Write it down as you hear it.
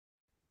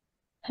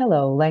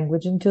Hello,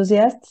 language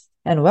enthusiasts,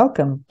 and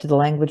welcome to The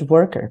Language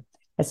Worker,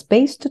 a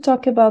space to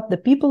talk about the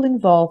people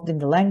involved in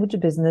the language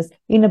business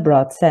in a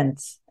broad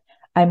sense.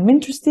 I'm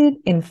interested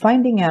in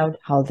finding out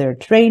how their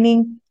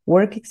training,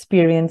 work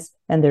experience,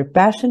 and their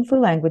passion for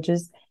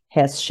languages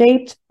has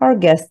shaped our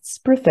guests'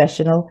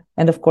 professional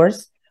and, of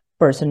course,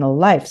 personal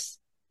lives.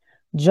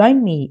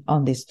 Join me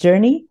on this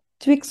journey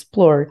to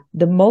explore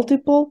the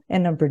multiple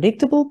and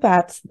unpredictable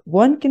paths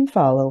one can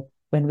follow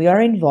when we are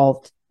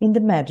involved in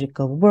the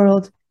magical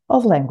world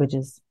of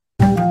languages.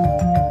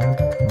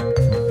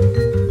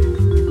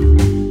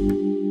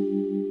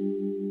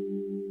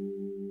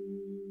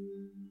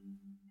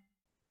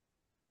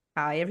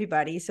 Hi,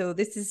 everybody. So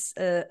this is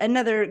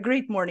another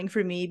great morning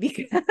for me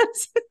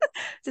because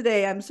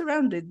today I'm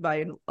surrounded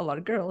by a lot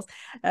of girls,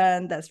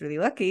 and that's really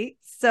lucky.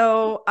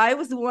 So I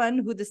was the one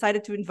who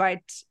decided to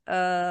invite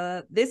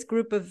this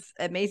group of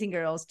amazing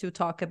girls to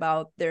talk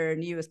about their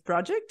newest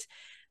project.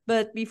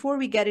 But before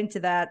we get into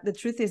that, the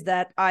truth is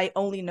that I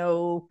only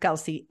know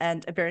Kelsey,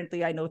 and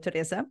apparently I know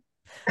Teresa.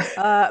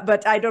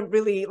 But I don't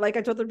really, like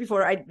I told her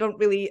before, I don't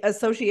really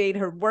associate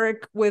her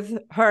work with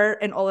her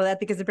and all of that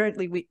because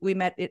apparently we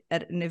met it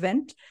at an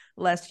event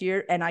last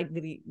year, and I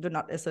really do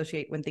not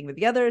associate one thing with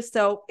the other.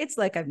 So it's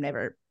like I've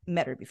never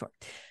met her before.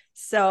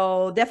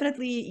 So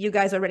definitely you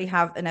guys already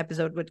have an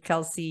episode with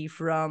Kelsey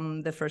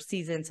from the first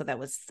season. So that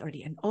was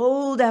already an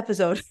old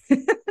episode.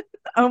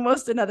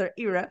 Almost another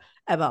era,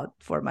 about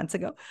 4 months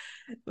ago.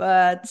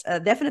 But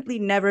definitely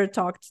never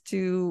talked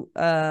to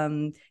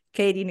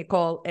Katie,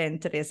 Nicole,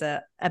 and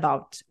Teresa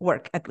about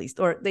work, at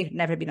least, or they've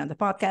never been on the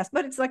podcast,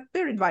 but it's like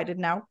they're invited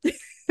now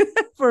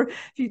for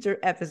future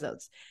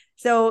episodes.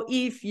 So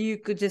if you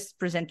could just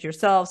present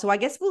yourself. So I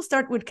guess we'll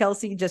start with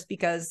Kelsey just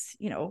because,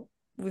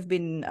 we've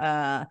been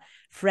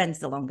friends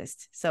the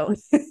longest. So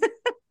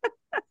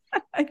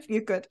if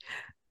you could.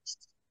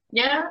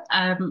 Yeah.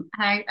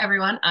 Hi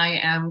everyone. I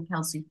am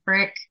Kelsey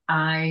Frick.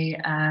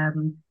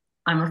 I'm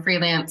a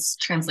freelance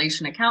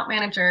translation account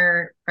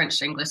manager, French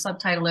to English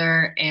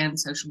subtitler, and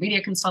social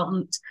media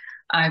consultant.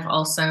 I've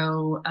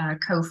also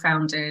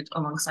co-founded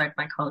alongside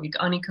my colleague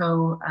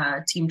Aniko,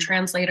 Team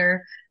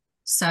Translator.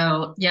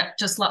 So yeah,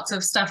 just lots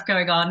of stuff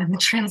going on in the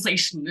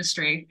translation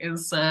industry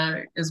is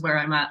where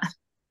I'm at.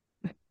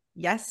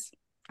 Yes,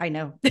 I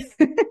know.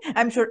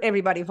 I'm sure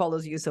everybody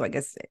follows you, so I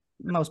guess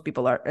most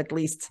people are at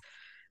least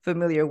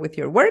familiar with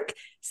your work.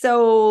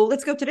 So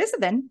let's go to Teresa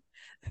then.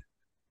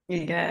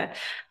 Yeah.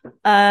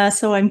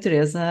 So I'm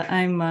Teresa.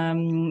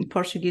 I'm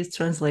Portuguese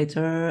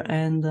translator,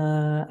 and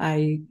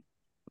I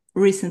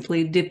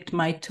recently dipped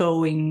my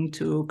toe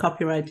into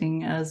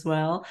copywriting as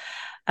well.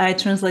 I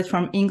translate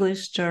from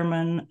English,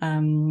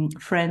 German,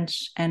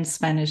 French, and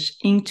Spanish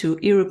into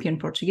European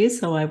Portuguese.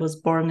 So I was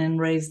born and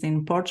raised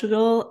in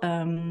Portugal,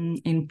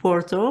 in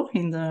Porto,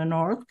 in the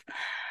north.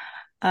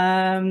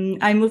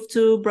 I moved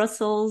to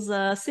Brussels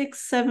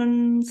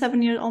 7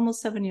 years,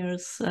 almost 7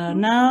 years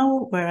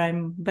now, where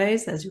I'm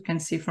based, as you can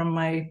see from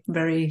my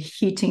very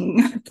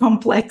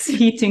complex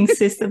heating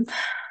system.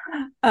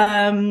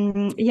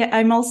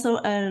 I'm also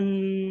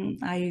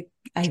I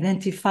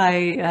identify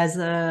as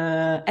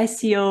a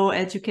SEO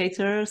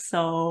educator.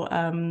 So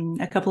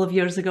a couple of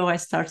years ago, I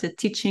started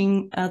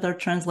teaching other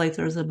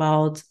translators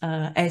about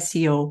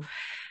SEO.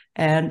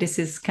 And this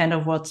is kind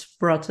of what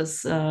brought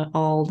us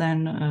all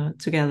then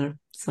together.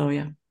 So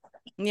yeah.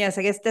 Yes,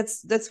 I guess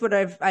that's what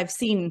I've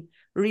seen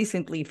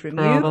recently from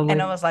Probably. you,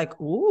 and I was like,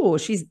 "Oh,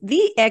 she's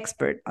the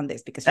expert on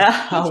this because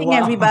she's teaching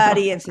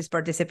everybody, and she's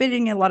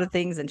participating in a lot of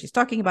things, and she's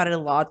talking about it a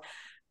lot."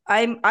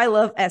 I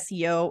love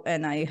SEO,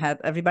 and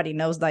everybody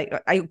knows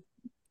that I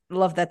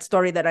love that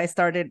story that I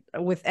started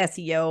with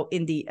SEO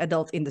in the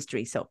adult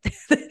industry. So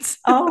that's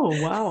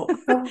wow.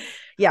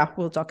 Yeah,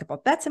 we'll talk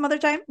about that some other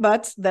time,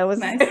 but that was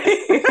nice.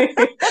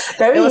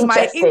 That was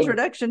my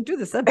introduction to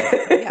the subject.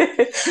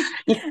 So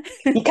yeah.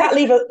 you can't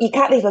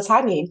leave us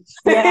hanging.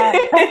 Yeah.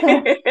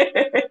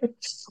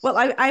 Well,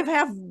 I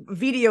have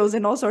videos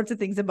and all sorts of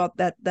things about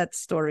that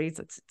story.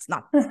 So it's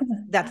not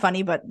that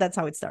funny, but that's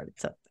how it started.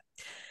 So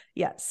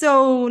yeah.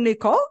 So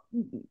Nicole,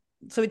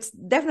 so it's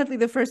definitely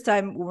the first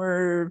time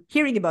we're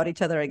hearing about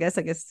each other, I guess.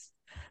 I guess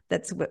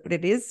that's what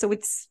it is. So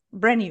it's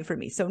brand new for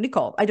me. So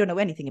Nicole, I don't know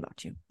anything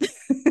about you.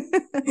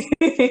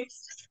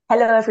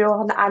 Hello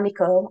everyone, I'm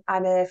Nicole.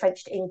 I'm a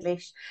French to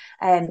English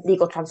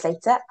legal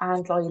translator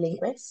and lawyer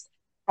linguist.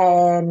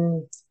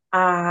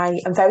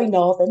 I am very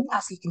northern,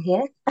 as you can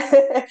hear,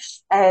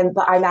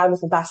 but I now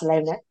live in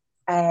Barcelona.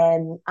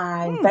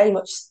 I'm very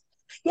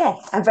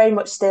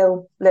much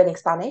still learning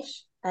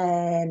Spanish,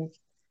 and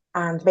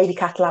maybe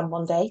Catalan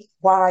one day.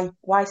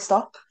 Why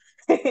stop?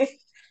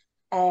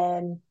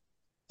 And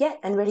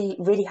really,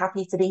 really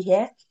happy to be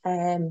here.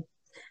 And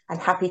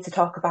happy to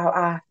talk about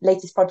our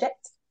latest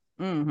project.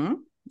 Mm-hmm.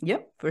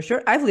 Yep, for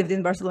sure. I've lived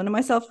in Barcelona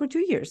myself for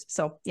 2 years.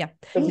 So yeah,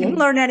 didn't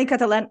learn any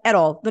Catalan at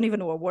all. Don't even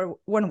know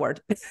one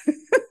word.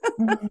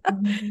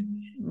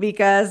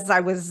 because I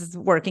was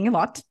working a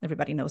lot.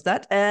 Everybody knows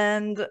that.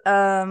 And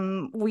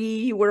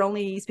we were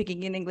only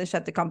speaking in English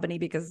at the company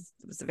because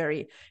it was a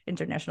very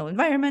international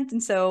environment.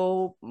 And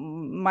so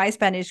my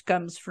Spanish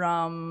comes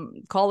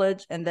from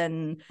college and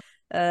then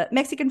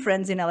Mexican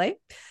friends in LA.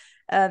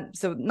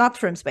 So not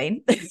from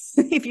Spain.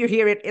 If you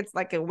hear it, it's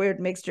like a weird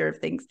mixture of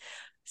things.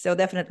 So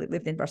definitely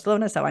lived in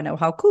Barcelona, so I know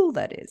how cool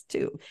that is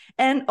too.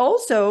 And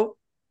also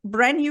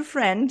brand new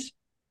friend,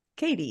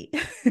 Katie.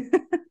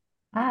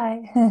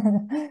 Hi.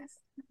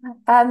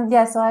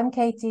 So I'm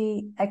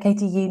Katie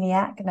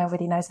Uniacke.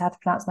 Nobody knows how to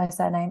pronounce my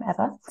surname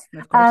ever.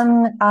 Of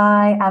course.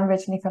 I am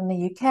originally from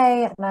the UK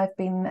and I've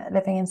been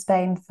living in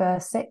Spain for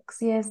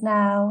 6 years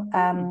now,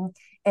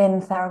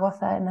 in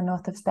Zaragoza in the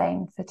north of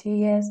Spain for 2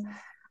 years.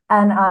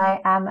 And I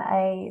am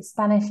a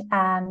Spanish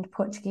and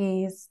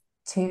Portuguese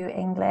to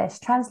English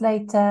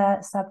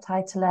translator,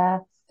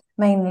 subtitler,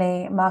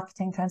 mainly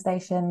marketing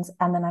translations.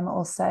 And then I'm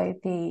also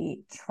the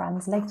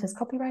translator's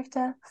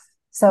copywriter.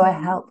 So I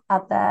help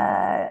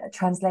other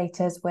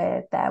translators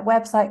with their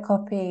website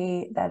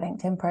copy, their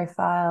LinkedIn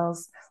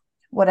profiles,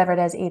 whatever it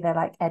is, either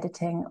like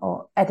editing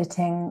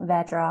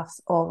their drafts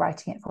or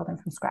writing it for them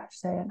from scratch.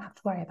 So they don't have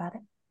to worry about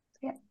it.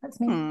 Yeah, that's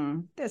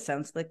me. That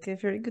sounds like a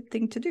very good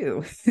thing to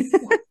do.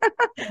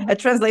 A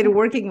translator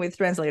working with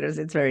translators,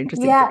 it's very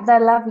interesting. Yeah,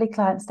 they're lovely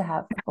clients to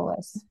have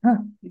always.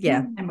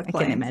 Yeah, I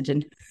can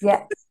imagine.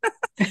 Yeah.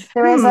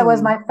 Teresa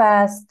was my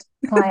first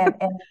client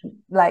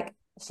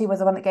she was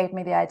the one that gave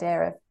me the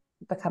idea of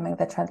becoming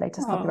the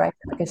translator's copywriter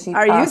because she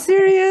you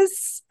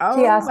serious?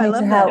 She asked me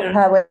to help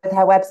her with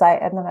her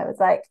website, and then I was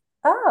like,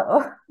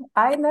 oh,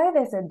 I know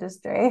this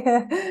industry.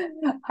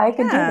 I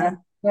can do this.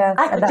 Yeah,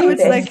 I could do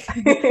this.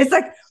 It's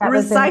like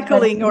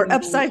recycling or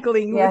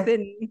upcycling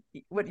within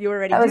what you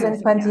already do. That was in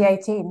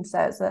 2018, so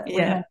it's we've been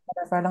together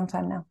for a long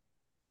time now.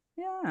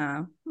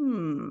 Yeah.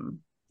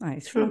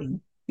 Nice. True.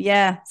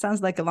 Yeah,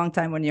 sounds like a long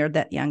time when you're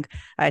that young.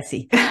 I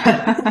see.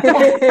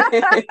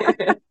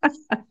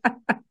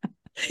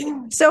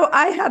 So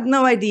I had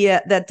no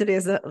idea that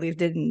Teresa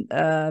lived in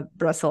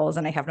Brussels,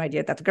 and I have no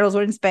idea that the girls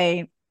were in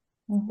Spain.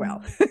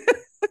 Well,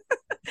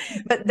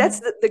 but that's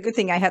the good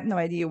thing. I had no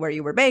idea where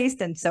you were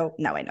based, and so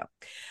now I know.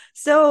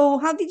 So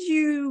how did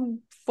you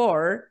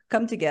four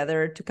come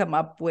together to come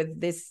up with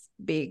this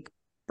big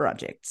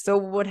project? So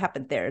what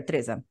happened there,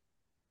 Teresa?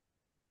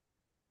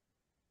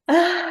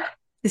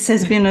 This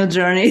has been a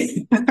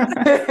journey.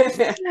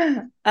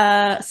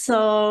 I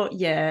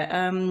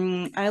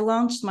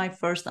launched my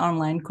first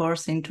online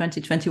course in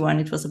 2021.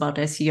 It was about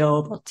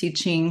SEO, about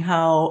teaching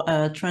how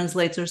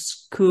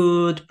translators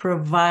could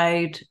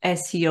provide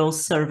SEO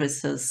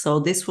services. So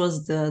this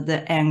was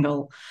the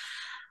angle.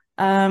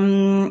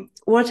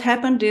 What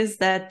happened is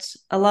that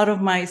a lot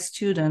of my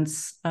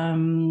students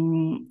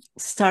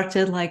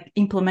started like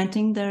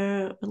implementing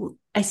their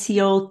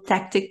SEO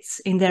tactics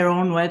in their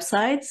own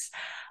websites.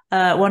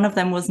 One of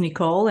them was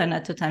Nicole, and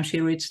at the time she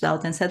reached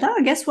out and said,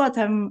 "Oh, guess what?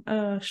 I'm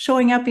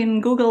showing up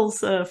in Google's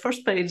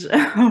first page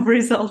of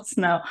results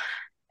now."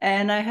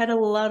 And I had a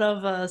lot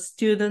of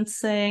students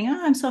saying,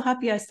 "Oh, I'm so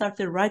happy I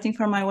started writing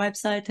for my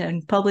website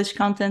and publish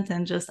content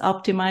and just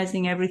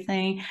optimizing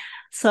everything."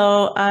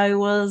 So I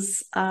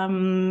was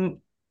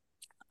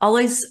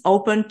always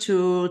open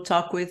to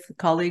talk with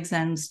colleagues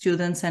and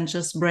students and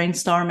just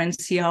brainstorm and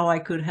see how I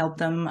could help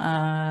them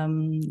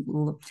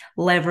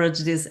leverage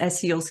these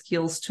SEO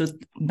skills to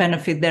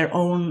benefit their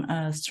own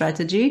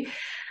strategy.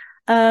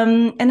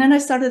 And then I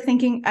started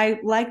thinking,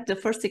 I liked the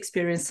first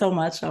experience so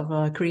much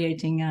of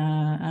creating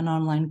an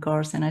online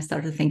course. And I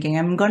started thinking,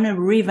 I'm going to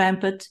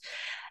revamp it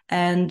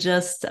and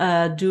just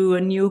do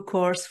a new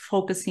course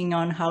focusing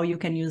on how you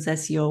can use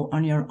SEO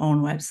on your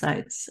own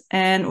websites.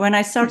 And when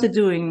I started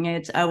doing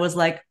it, I was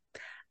like,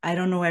 I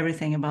don't know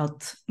everything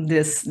about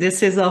this.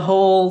 This is a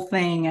whole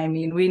thing. I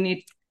mean, we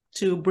need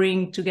to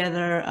bring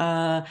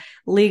together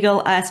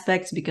legal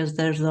aspects because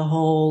there's the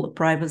whole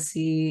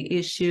privacy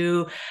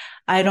issue.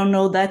 I don't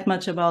know that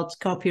much about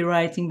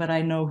copywriting, but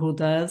I know who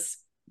does.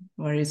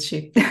 Where is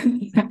she?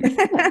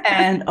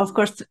 And of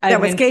course,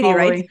 that was Katie,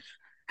 right?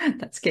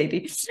 That's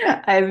Katie.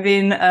 I've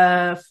been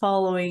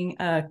following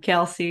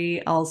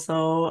Kelsey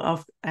also,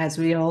 as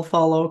we all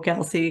follow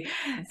Kelsey.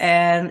 Yes.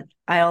 And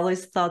I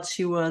always thought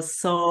she was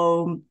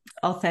so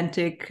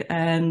authentic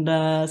and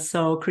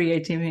so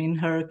creative in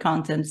her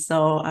content.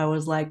 So I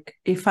was like,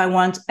 if I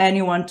want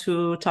anyone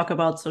to talk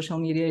about social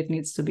media, it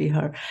needs to be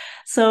her.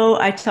 So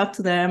I talked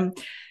to them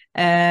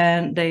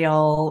and they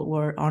all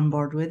were on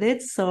board with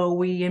it. So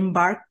we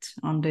embarked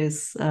on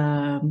this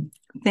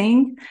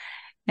thing.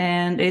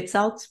 And it's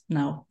out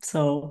now.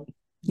 So,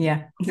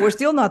 yeah. We're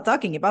still not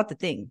talking about the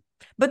thing.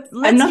 But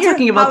let's I'm not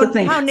talking about the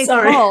thing. How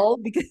Nicole,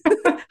 because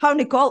how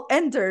Nicole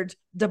entered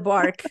the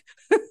bark.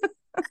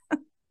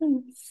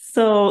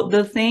 So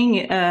the thing,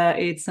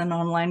 it's an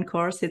online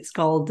course. It's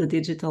called the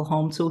Digital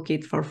Home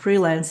Toolkit for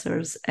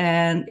Freelancers.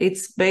 And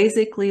it's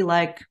basically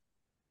like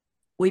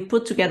we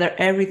put together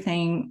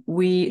everything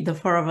the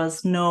four of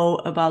us know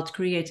about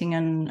creating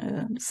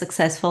a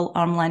successful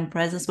online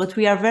presence. But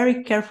we are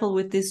very careful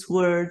with this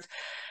word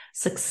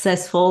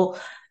successful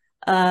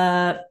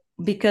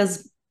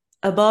because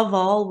above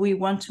all, we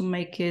want to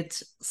make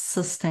it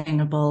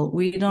sustainable.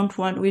 We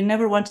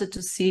never wanted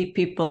to see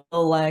people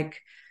like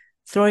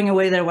throwing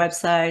away their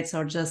websites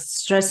or just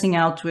stressing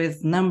out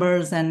with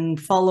numbers and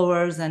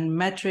followers and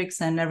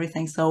metrics and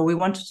everything. So we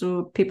wanted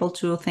people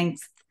to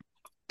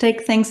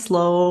take things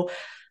slow,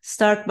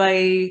 start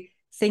by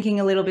thinking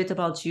a little bit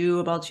about you,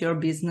 about your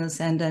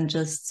business, and then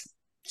just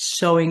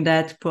showing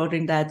that,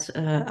 putting that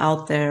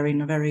out there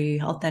in a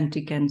very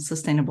authentic and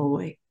sustainable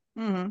way.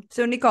 Mm-hmm.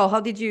 So Nicole,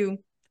 how did you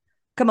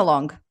come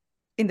along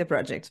in the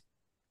project?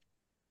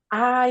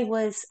 I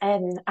was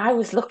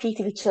lucky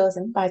to be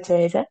chosen by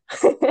Teresa.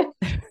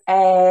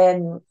 I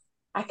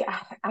They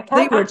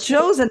can't were actually...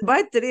 chosen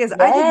by Teresa.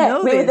 I didn't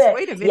know this.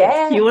 Wait a minute.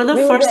 Yeah, you were the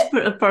first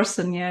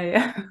person.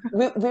 Yeah.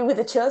 We were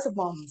the chosen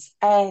ones.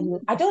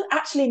 I don't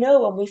actually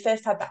know when we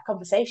first had that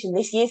conversation.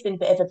 This year's been a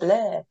bit of a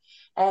blur.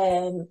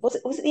 Was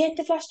it the end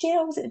of last year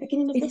or was it the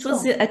beginning of this one? It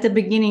was at the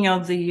beginning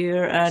of the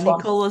year.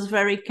 Nicole was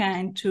very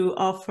kind to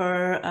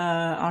offer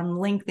on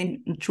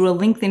LinkedIn, through a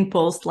LinkedIn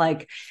post,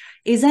 like,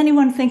 is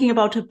anyone thinking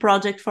about a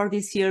project for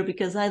this year?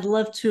 Because I'd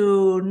love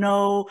to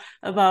know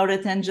about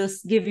it and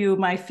just give you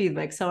my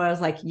feedback. So I was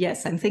like,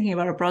 yes, I'm thinking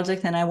about a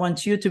project and I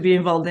want you to be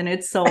involved in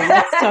it. So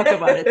let's talk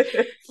about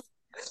it.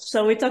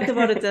 So we talked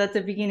about it at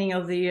the beginning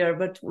of the year,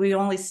 but we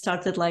only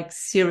started like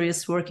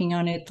serious working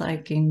on it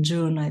like in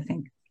June, I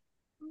think.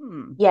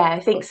 Yeah, I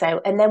think so.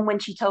 And then when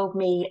she told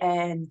me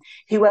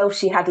who else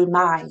she had in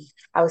mind,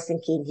 I was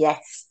thinking,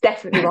 yes,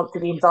 definitely want to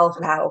be involved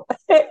now.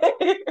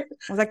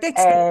 I was like,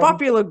 that's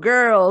popular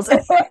girls. I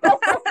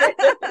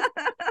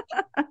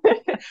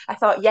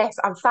thought, yes,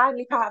 I'm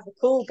finally part of the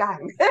cool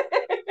gang.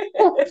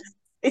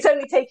 It's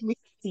only taken me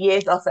 50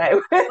 years or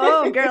so.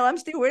 Oh, girl, I'm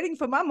still waiting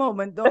for my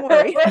moment. Don't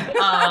worry.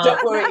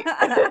 Don't worry.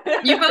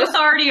 You both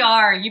already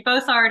are. You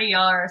both already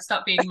are.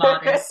 Stop being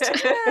modest.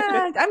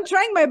 Yeah, I'm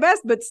trying my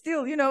best, but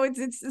still,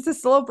 it's a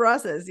slow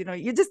process.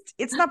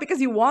 It's not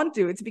because you want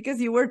to, it's because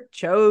you were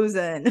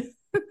chosen.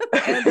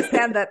 I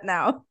understand that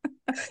now.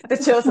 The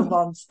chosen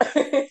ones.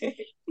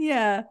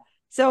 Yeah.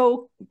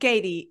 So,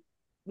 Katie,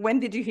 when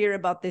did you hear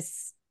about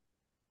this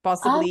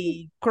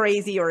possibly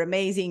crazy or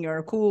amazing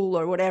or cool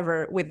or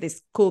whatever with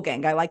this cool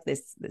gang? I like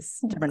this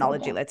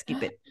terminology. Cool. Let's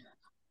keep it.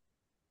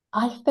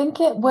 I think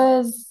it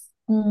was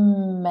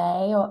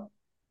May-ish.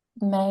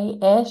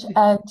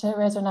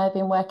 Teresa and I have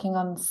been working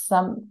on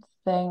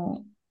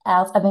something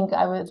else. I think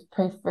I was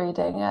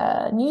proofreading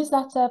a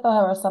newsletter for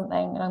her or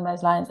something along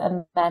those lines.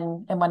 And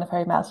then in one of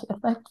her emails, she was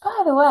like,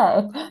 by the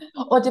way,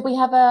 or did we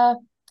have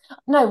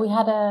no, we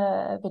had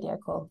a video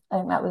call. I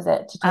think that was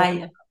it, to talk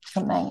about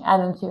something.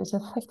 And then she was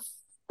just like,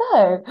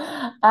 so,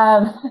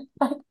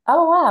 like,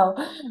 oh wow,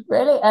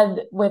 really?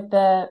 And with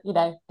the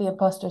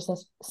imposter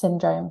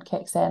syndrome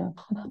kicks in.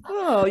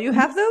 Oh, you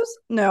have those?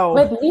 No.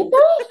 With you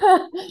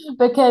guys?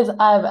 Because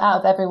I'm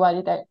out of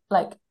everyone,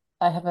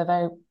 I have a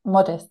very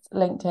modest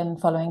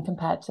LinkedIn following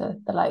compared to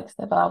the likes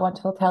of our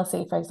wonderful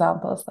Kelsey, for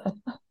example. So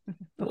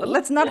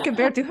let's not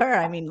compare to her.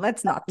 I mean,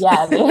 let's not.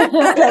 Yeah,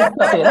 let's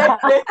not do that.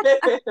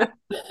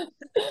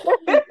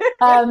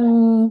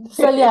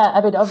 So yeah,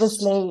 I mean,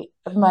 obviously,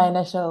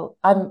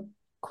 I'm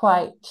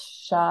quite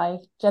shy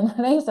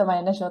generally, so my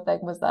initial thing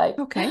was like,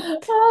 okay,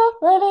 oh,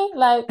 really?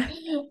 Like,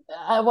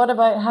 what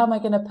about how am I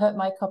going to put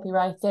my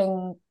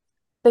copywriting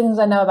things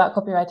I know about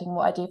copywriting,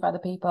 what I do for other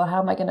people?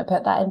 How am I going to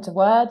put that into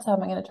words? How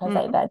am I going to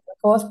translate that into a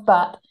course?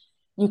 But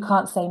you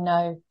can't say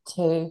no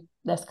to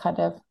this kind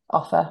of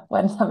offer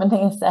when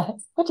somebody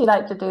says, would you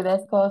like to do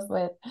this course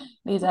with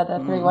these other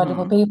three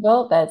wonderful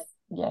people?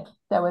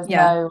 There was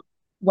no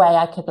way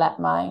I could let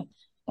my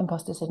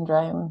imposter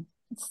syndrome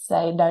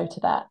say no to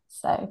that.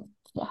 So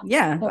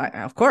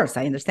of course,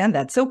 I understand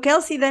that. So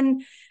Kelsey,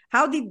 then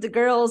how did the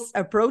girls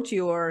approach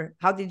you, or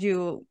how did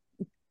you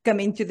come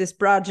into this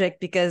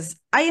project? Because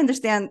I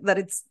understand that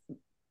it's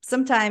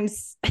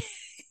sometimes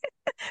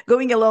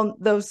going along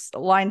those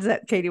lines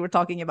that Katie was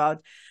talking about.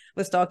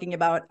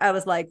 I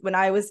was like, when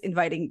I was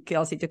inviting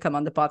Kelsey to come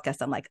on the podcast,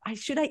 I'm like,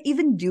 should I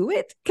even do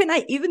it? Can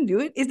I even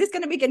do it? Is this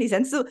going to make any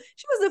sense? So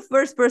she was the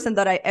first person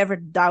that I ever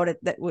doubted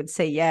that would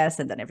say yes,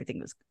 and then everything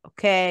was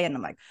okay. And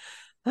I'm like,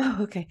 oh,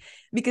 okay.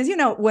 Because,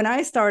 when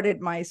I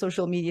started my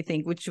social media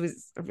thing, which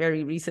was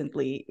very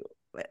recently,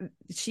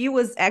 she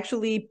was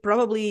actually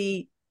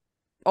probably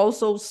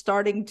also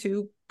starting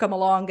to come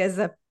along as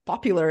a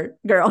popular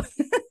girl,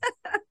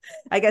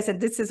 I guess. And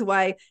this is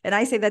why, and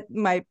I say that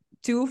my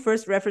two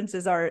first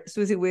references are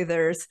Susie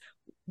Withers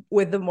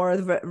with the more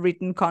of the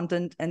written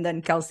content, and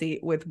then Kelsey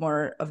with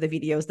more of the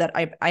videos that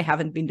I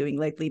haven't been doing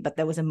lately. But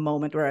there was a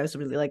moment where I was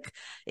really like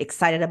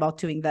excited about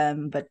doing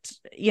them. But,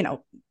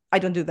 I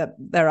don't do that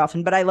very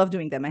often, but I love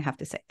doing them, I have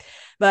to say.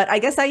 But I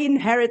guess I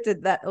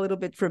inherited that a little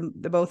bit from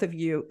the both of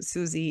you,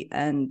 Susie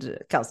and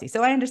Kelsey.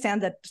 So I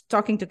understand that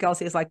talking to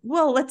Kelsey is like,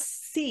 well, let's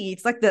see.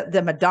 It's like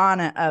the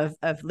Madonna of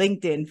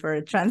LinkedIn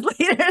for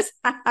translators.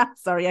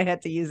 Sorry, I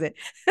had to use it.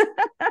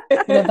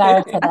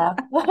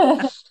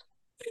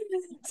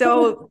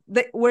 So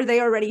were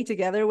they already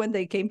together when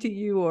they came to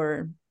you,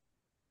 or?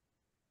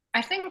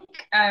 I think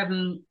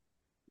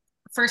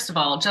first of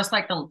all, just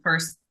like the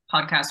first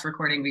podcast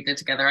recording we did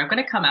together, I'm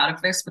going to come out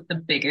of this with the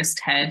biggest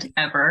head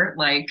ever.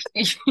 Like,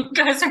 you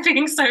guys are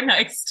being so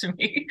nice to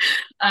me.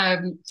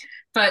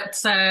 But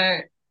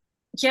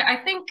yeah, I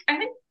think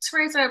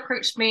Teresa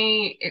approached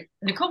me.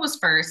 Nicole was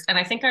first, and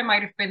I think I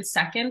might have been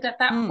second at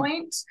that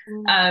point.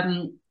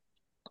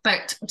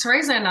 But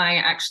Teresa and I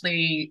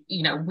actually,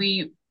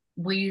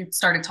 we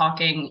started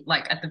talking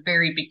like at the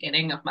very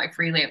beginning of my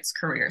freelance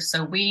career.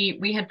 So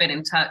we had been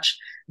in touch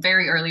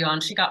very early on.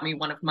 She got me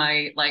one of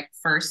my like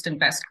first and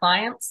best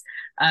clients.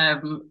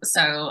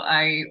 So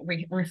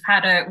we've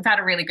had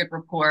a really good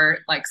rapport.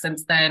 Like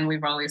since then,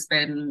 we've always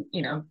been,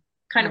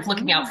 kind of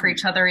looking out for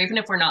each other, even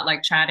if we're not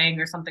like chatting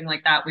or something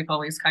like that. We've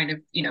always kind of,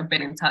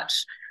 been in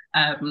touch,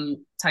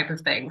 type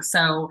of thing.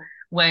 So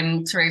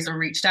when Teresa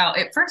reached out,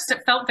 at first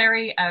it felt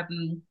very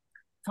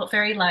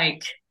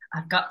like,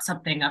 I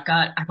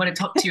want to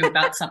talk to you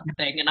about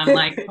something. And I'm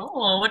like,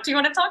 oh, what do you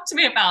want to talk to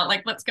me about?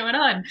 Like, what's going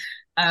on?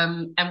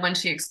 And when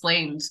she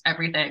explained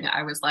everything,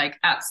 I was like,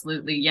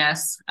 absolutely,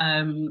 yes.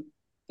 It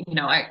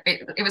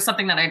was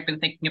something that I'd been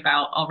thinking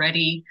about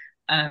already,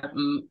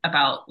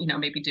 about,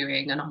 maybe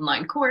doing an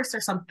online course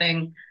or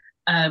something.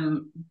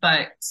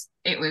 But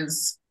it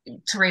was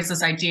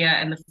Teresa's idea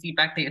and the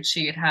feedback that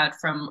she had had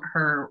from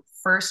her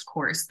first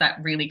course that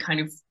really kind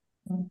of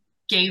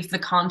gave the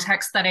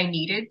context that I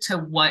needed to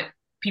what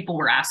people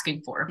were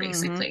asking for,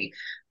 basically.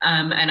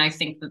 And I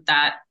think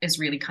that is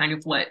really kind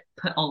of what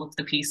put all of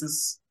the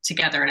pieces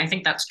together. And I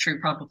think that's true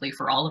probably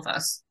for all of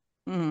us.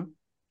 Yeah.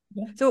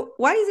 So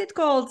why is it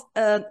called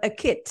a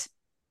kit?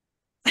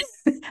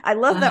 I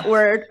love that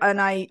word,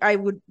 and I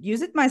would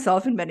use it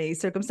myself in many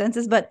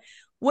circumstances, but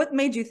what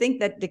made you think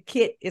that the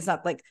kit is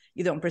not like,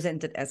 you don't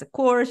present it as a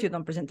course, you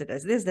don't present it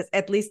as this, that's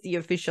at least the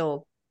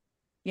official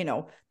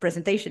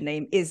presentation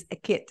name is a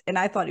kit? And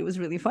I thought it was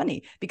really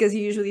funny because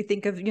you usually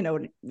think of,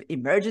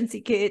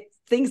 emergency kit,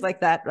 things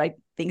like that, right?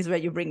 Things where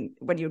you bring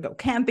when you go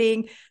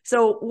camping.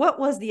 So what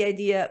was the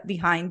idea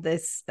behind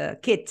this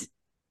kit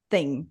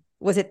thing?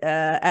 Was it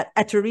a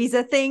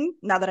Teresa thing?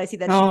 Now that I see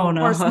that she's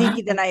more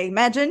sneaky than I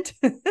imagined.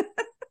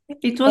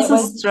 It was a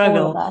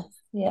struggle.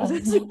 Yeah.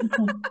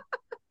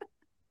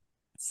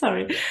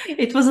 Sorry.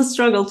 It was a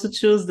struggle to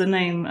choose the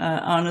name,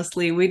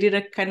 honestly. We did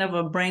a kind of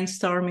a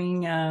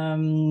brainstorming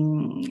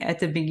at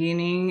the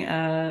beginning.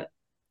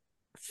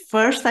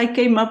 First, I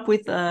came up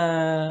with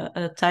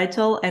a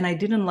title and I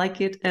didn't like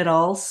it at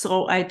all.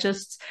 So I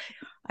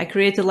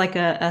created like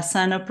a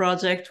Asana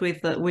project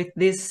with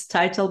this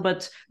title,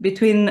 but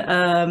between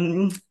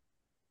how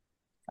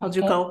do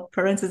you call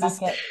parentheses?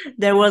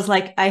 There was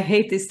like, I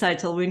hate this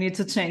title, we need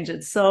to change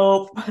it.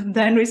 So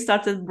then we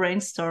started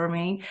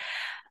brainstorming,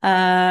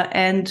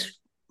 and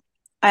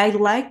I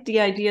like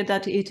the idea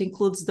that it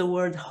includes the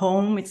word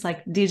home. It's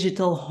like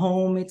digital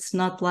home. It's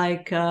not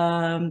like,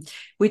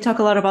 we talk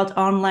a lot about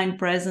online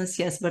presence,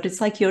 yes, but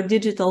it's like your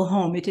digital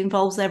home. It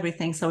involves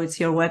everything. So it's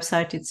your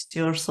website, it's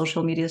your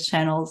social media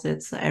channels,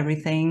 it's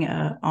everything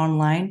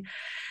online.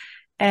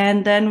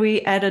 And then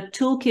we added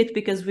Toolkit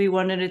because we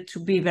wanted it to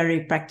be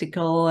very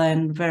practical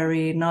and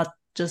very not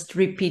just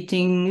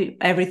repeating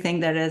everything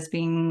that has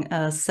been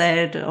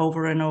said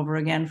over and over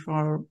again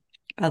for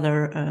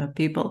other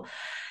people.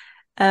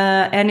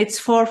 And it's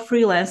for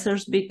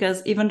freelancers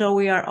because even though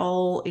we are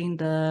all in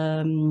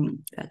the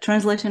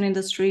translation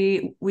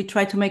industry, we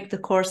try to make the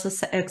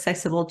course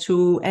accessible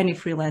to any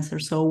freelancer.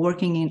 So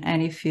working in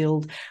any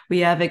field,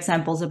 we have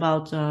examples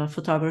about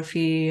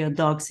photography,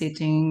 dog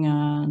sitting,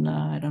 and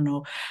I don't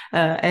know,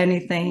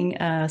 anything.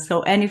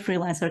 So any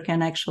freelancer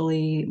can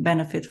actually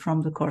benefit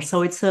from the course.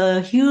 So it's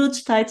a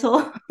huge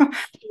title,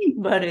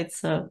 but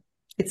it's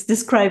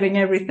describing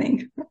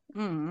everything.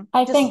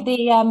 I think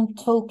the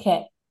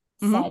toolkit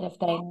side of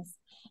things,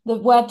 the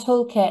word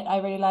toolkit, I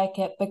really like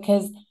it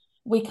because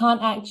we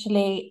can't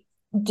actually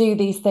do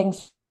these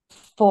things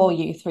for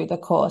you through the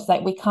course.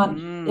 Like we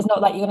can't, it's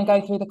not like you're going to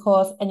go through the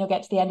course and you'll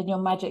get to the end and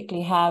you'll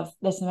magically have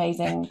this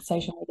amazing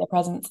social media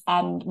presence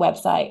and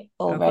website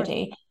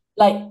already.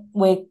 Like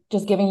we're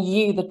just giving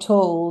you the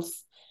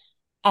tools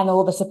and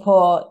all the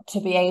support to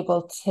be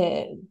able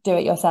to do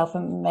it yourself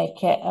and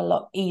make it a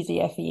lot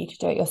easier for you to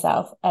do it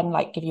yourself, and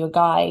like give you a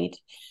guide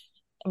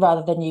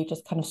rather than you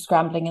just kind of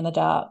scrambling in the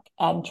dark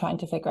and trying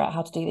to figure out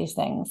how to do these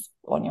things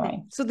on your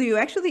own. So do you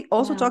actually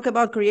also talk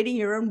about creating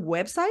your own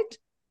website,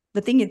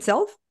 the thing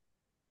itself?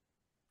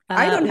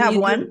 I don't have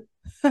one.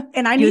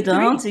 And I need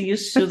you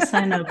should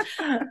sign up.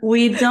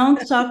 We don't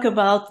talk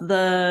about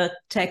the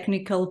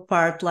technical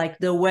part, like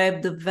the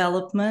web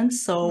development.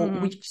 So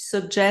we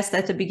suggest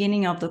at the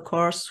beginning of the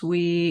course,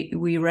 we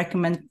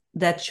recommend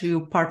that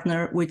you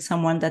partner with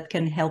someone that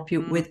can help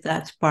you with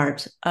that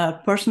part.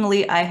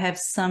 Personally, I have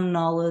some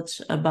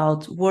knowledge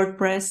about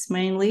WordPress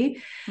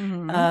mainly.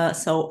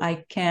 So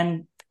I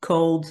can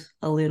code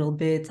a little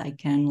bit. I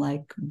can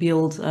like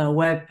build a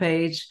web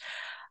page.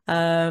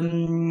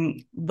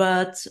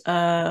 But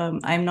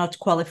I'm not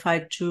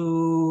qualified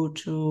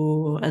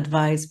to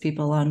advise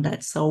people on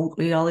that. So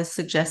we always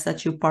suggest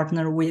that you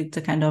partner with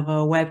the kind of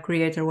a web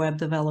creator, web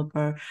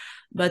developer.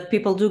 But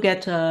people do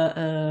get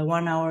a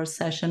 1 hour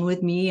session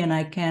with me, and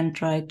I can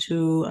try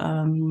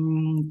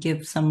to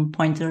give some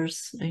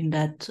pointers in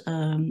that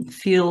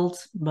field.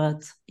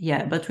 But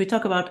yeah, but we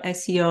talk about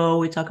SEO,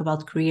 we talk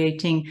about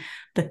creating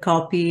the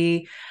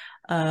copy.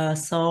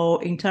 So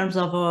in terms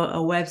of a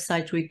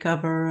website, we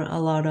cover a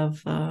lot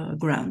of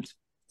ground.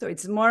 So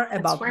it's more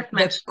about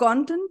the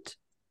content.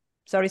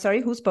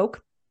 Sorry, who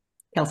spoke?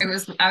 Kelsey.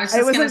 I was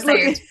just going to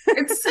say,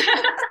 it's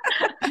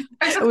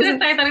I was just going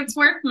to say that it's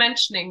worth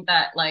mentioning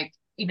that, like,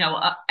 you know,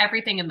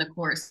 everything in the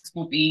course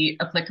will be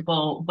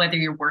applicable whether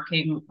you're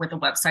working with a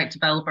website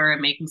developer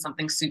and making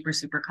something super,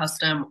 super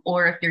custom,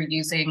 or if you're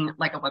using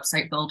like a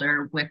website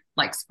builder with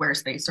like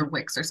Squarespace or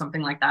Wix or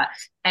something like that.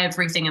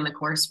 Everything in the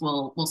course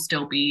will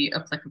still be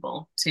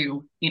applicable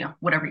to, you know,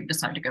 whatever you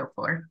decide to go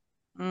for.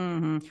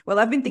 Mm-hmm. Well,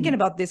 I've been thinking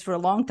about this for a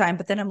long time,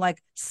 but then I'm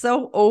like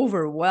so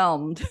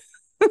overwhelmed.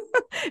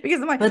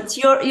 Because I'm like, but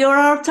you're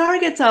our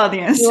target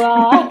audience.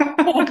 Wow.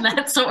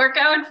 That's what we're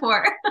going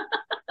for.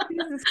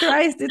 Jesus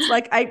Christ. It's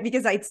like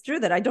because it's true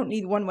that I don't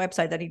need one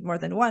website, I need more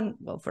than one.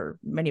 Well, for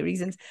many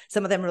reasons,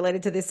 some of them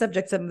related to this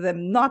subject, some of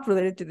them not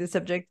related to this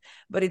subject.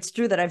 But it's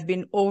true that I've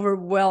been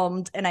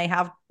overwhelmed, and I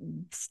have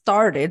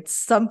started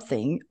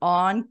something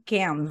on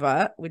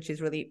Canva, which is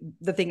really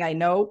the thing I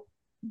know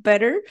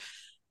better.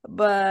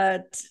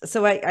 But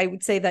so I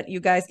would say that you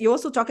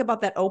also talk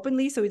about that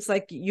openly. So it's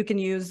like you can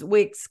use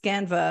Wix,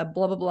 Canva,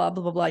 blah, blah, blah,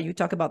 blah, blah, blah. You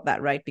talk about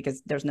that, right?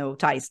 Because there's no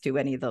ties to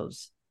any of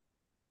those.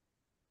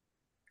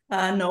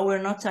 No, we're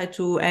not tied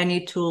to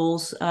any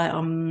tools.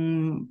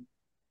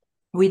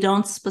 We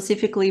don't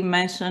specifically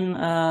mention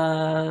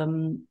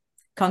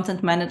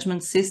content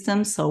management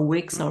systems, so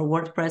Wix or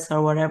WordPress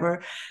or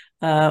whatever.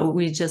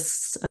 We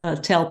just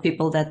tell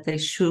people that they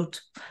should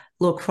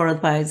look for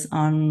advice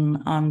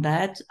on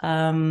that.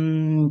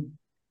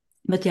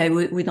 But yeah,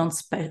 we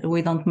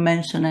don't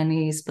mention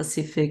any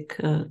specific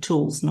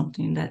tools, not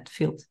in that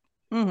field.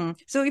 Mm-hmm.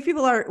 So if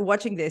people are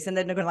watching this and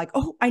then they're going like,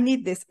 oh, I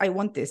need this, I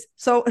want this.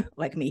 So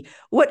like me,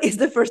 what is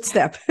the first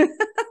step?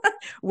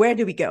 Where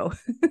do we go?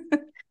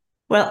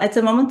 Well, at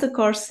the moment, the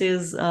course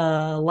is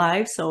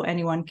live, so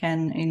anyone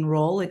can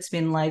enroll. It's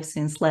been live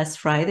since last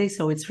Friday,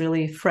 so it's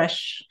really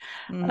fresh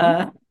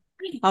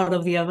out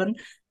of the oven.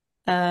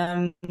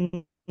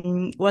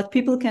 What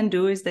people can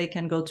do is they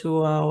can go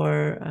to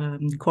our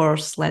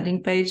course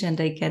landing page and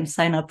they can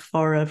sign up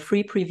for a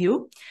free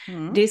preview.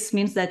 This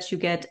means that you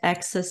get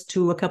access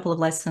to a couple of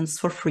lessons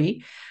for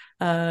free.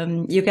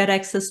 You get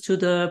access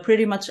to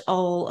pretty much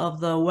all of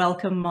the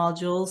welcome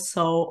modules.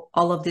 So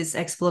all of these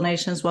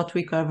explanations, what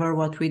we cover,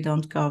 what we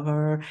don't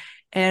cover.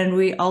 And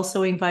we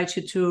also invite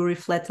you to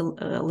reflect a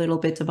little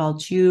bit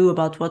about you,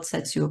 about what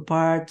sets you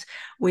apart.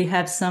 We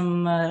have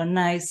some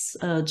nice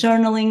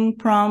journaling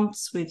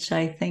prompts, which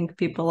I think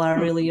people are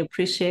really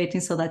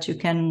appreciating, so that you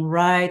can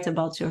write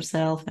about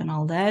yourself and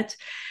all that.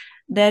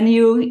 Then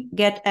you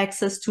get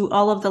access to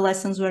all of the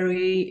lessons where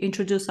we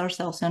introduce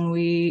ourselves and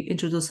we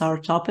introduce our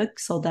topic,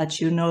 so that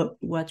you know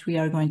what we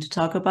are going to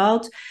talk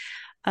about.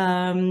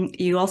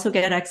 You also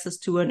get access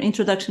to an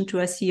introduction to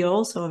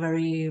SEO, so a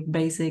very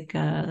basic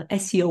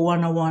SEO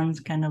 101,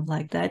 kind of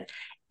like that.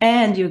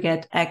 And you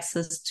get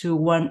access to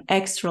one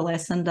extra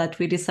lesson that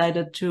we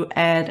decided to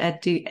add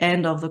at the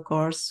end of the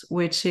course,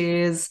 which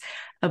is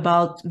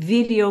about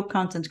video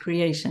content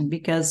creation,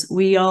 because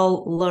we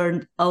all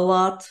learned a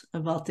lot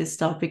about this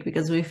topic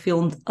because we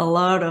filmed a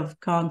lot of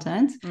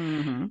content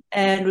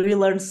and we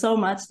learned so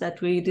much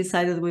that we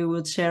decided we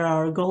would share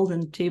our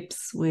golden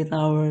tips with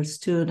our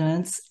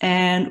students.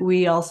 And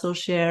we also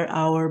share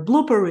our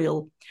blooper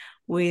reel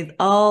with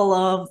all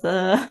of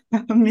the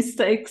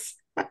mistakes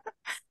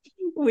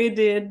we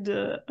did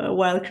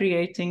while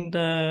creating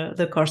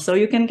the course. So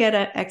you can get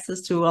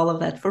access to all of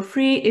that for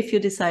free. If you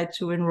decide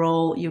to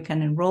enroll, you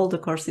can enroll. The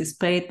course is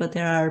paid, but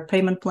there are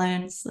payment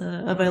plans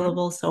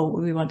available. So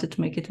we wanted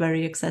to make it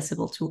very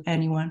accessible to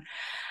anyone.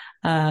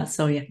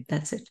 So yeah,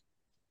 that's it.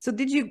 So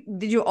did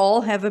you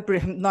all have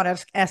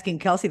not asking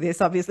Kelsey this,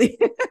 obviously.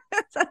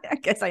 I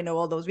guess I know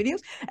all those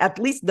videos, at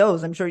least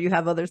those. I'm sure you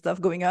have other stuff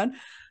going on.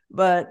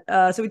 But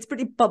so it's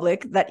pretty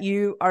public that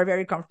you are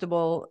very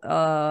comfortable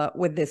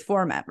with this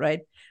format,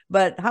 right?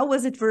 But how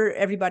was it for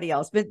everybody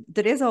else? But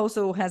Teresa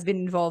also has been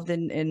involved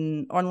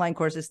in online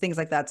courses, things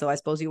like that. So I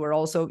suppose you were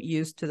also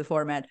used to the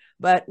format.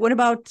 But what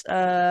about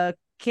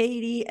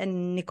Katie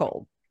and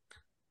Nicole?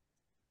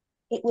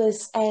 It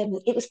was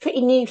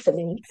pretty new for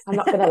me, I'm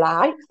not gonna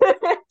lie.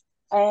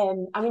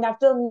 I mean, I've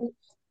done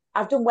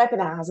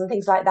webinars and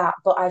things like that,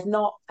 but I've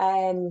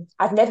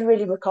never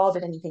really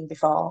recorded anything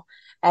before.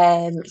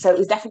 So it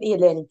was definitely a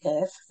learning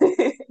curve.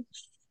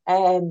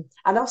 And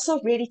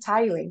also really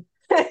tiring.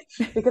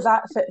 Because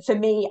for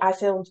me, I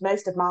filmed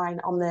most of mine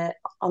on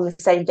the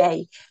same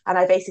day, and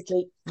I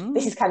basically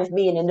this is kind of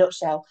me in a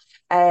nutshell.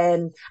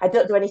 I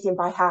don't do anything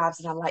by halves,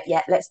 and I'm like,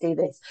 yeah, let's do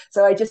this.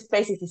 So I just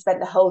basically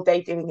spent the whole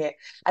day doing it,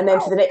 and then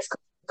for the next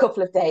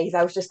couple of days,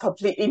 I was just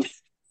completely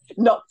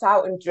knocked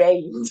out and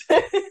drained.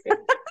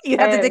 You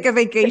had to take a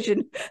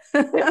vacation.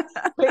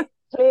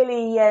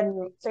 Clearly,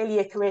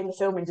 a career in the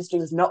film industry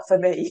was not for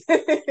me.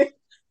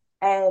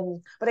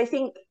 But I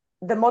think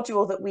the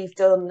module that we've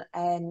done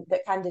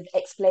that kind of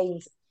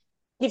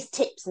gives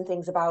tips and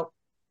things about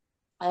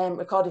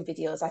recording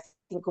videos, I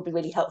think will be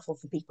really helpful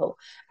for people.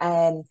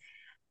 And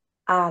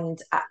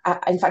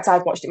in fact,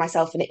 I've watched it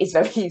myself, and it is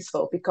very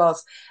useful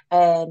because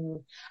I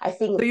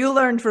think. So you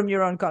learned from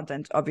your own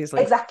content,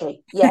 obviously.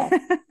 Exactly, yeah.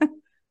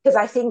 Because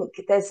I think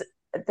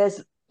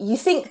you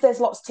think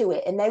there's lots to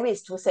it, and there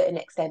is to a certain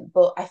extent,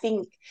 but I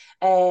think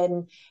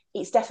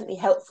it's definitely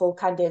helpful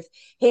kind of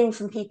hearing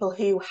from people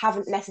who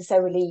haven't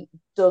necessarily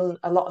done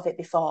a lot of it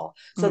before.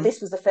 So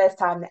this was the first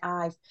time that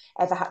I've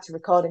ever had to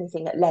record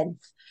anything at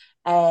length.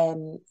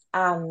 And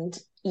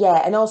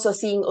also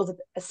seeing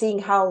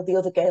how the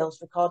other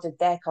girls recorded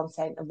their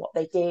content and what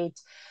they did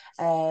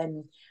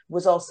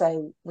was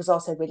also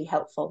really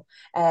helpful.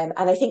 And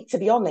I think, to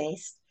be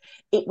honest,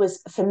 it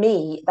was, for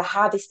me, the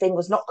hardest thing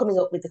was not coming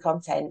up with the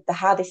content. The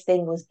hardest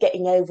thing was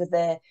getting over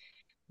the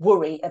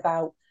worry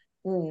about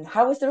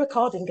how is the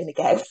recording going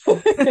to go.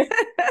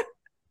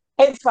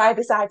 Hence why I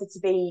decided to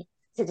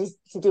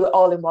do it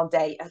all in one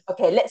day.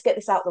 Okay, let's get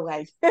this out of the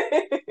way.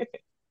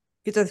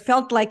 It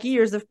felt like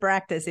years of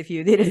practice if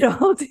you did it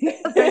all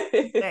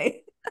together.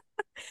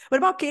 What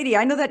about Katie?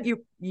 I know that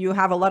you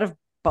have a lot of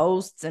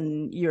posts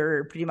and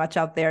you're pretty much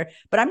out there,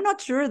 but I'm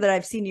not sure that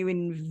I've seen you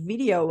in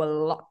video a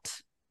lot.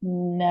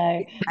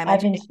 No,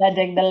 I've been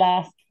spending the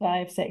last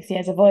 5-6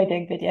 years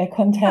avoiding video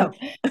content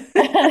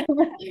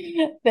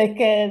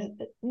because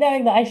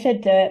knowing that I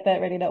should do it,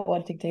 but really not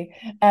wanting to.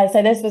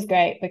 So this was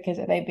great because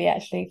it made me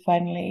actually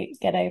finally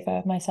get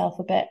over myself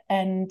a bit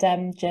and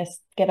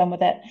just get on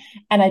with it.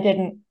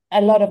 And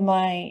a lot of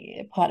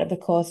my part of the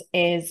course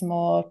is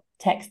more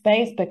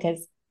text-based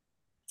because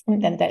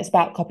then it's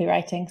about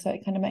copywriting, so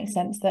it kind of makes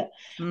sense that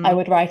I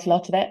would write a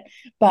lot of it.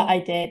 But I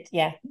did,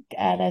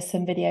 there's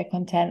some video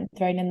content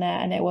thrown in there,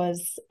 and it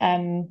was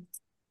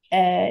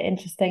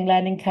interesting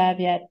learning curve.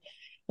 Yet,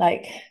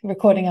 like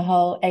recording a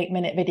whole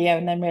 8-minute video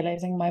and then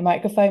realizing my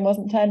microphone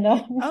wasn't turned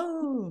on.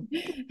 Oh,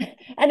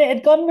 and it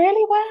had gone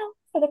really well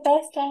for the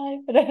first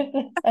time.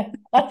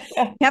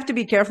 You have to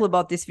be careful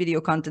about this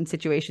video content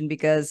situation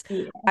because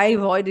I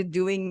avoided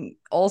doing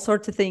all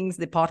sorts of things.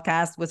 The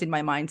podcast was in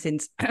my mind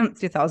since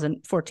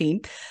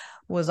 2014,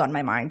 was on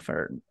my mind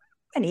for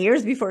many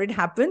years before it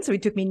happened. So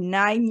it took me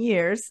 9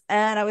 years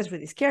and I was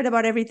really scared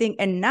about everything.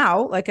 And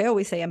now, like I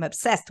always say, I'm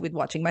obsessed with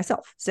watching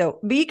myself. So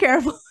be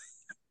careful.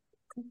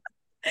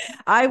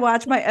 I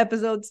watch my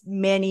episodes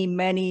many,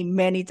 many,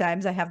 many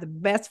times. I have the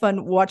best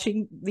fun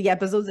watching the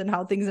episodes and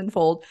how things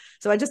unfold.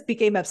 So I just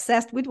became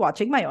obsessed with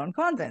watching my own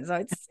content.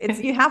 So it's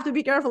you have to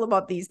be careful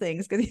about these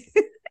things because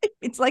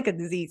it's like a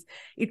disease.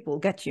 It will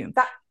get you.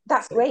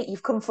 That's great.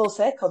 You've come full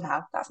circle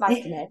now. That's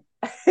nice to know.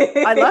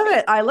 I love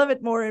it. I love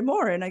it more and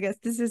more. And I guess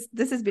this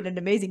has been an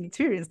amazing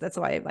experience. That's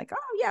why I'm like,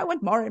 oh yeah, I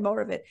want more and more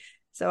of it.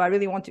 So I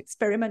really want to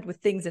experiment with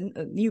things and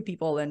new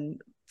people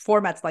and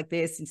formats like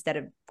this instead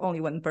of only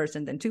one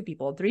person, then 2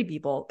 people, 3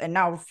 people, and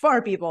now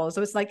 4 people.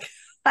 So it's like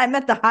I'm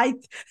at the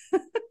height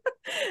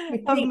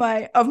of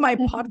my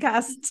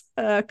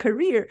podcasting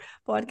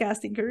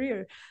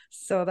career.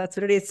 So that's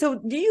what it is. So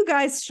do you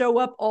guys show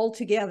up all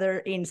together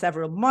in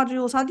several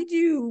modules? How did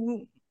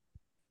you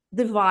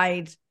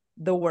divide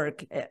the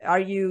work? Are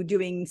you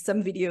doing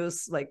some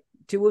videos like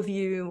 2 of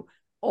you,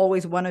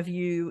 always one of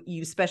you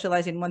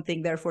specialize in one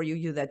thing, therefore you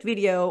do that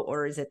video?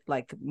 Or is it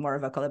like more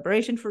of a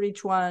collaboration for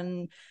each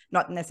one?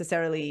 Not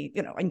necessarily,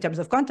 in terms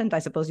of content, I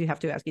suppose you have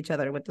to ask each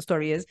other what the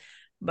story is.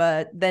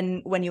 But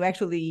then when you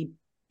actually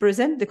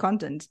present the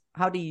content,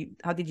 how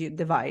did you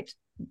divide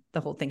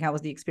the whole thing? How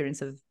was the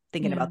experience of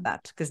thinking about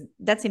that? Because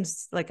that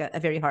seems like a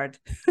very hard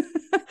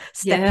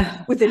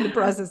step within the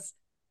process.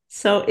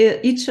 So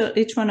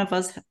each one of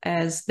us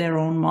has their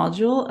own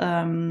module.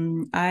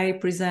 I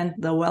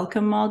present the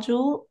welcome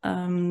module.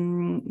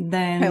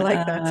 Then I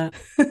like that.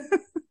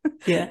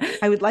 Yeah,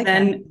 I would like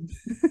then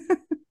that.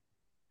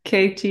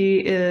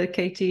 Katie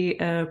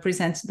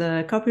presents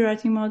the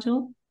copywriting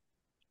module.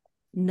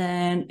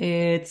 Then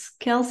it's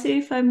Kelsey,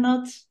 if I'm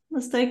not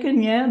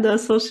mistaken. Yeah, the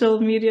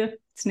social media.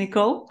 It's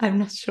Nicole. I'm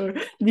not sure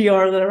the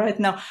order right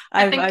now.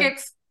 I think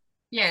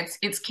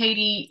it's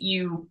Katie,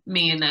 you,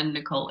 me, and then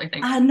Nicole, I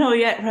think. No,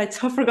 yeah, right.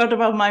 So I forgot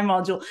about my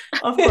module.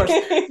 Of course,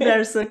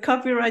 there's a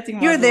copywriting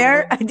module. You're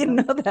there? I didn't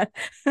know that.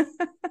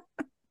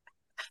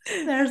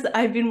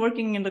 I've been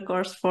working in the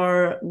course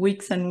for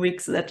weeks and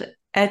weeks that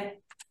at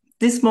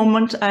this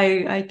moment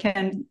I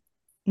can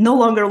no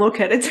longer look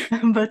at it,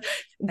 but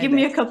give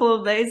me a couple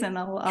of days and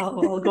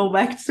I'll go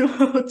back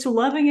to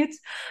loving it.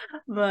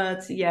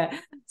 But yeah,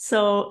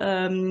 so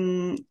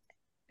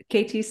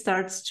Katie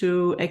starts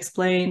to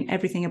explain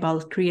everything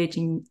about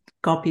creating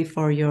copy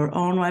for your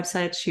own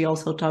website. She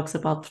also talks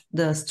about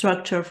the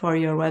structure for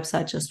your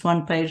website, just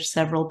one page,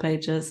 several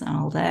pages, and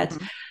all that.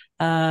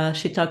 Mm-hmm.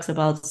 She talks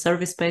about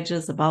service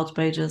pages, about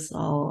pages,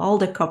 all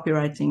the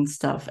copywriting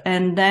stuff.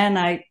 And then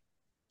I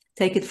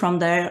take it from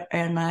there,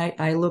 and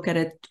I look at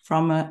it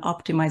from an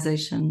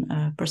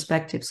optimization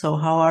perspective. So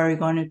how are we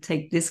going to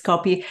take this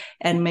copy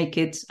and make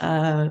it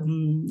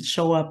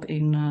show up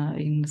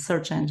in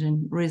search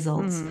engine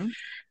results? Mm-hmm.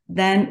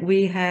 Then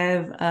we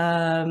have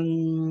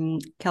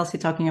Kelsey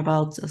talking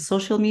about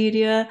social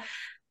media.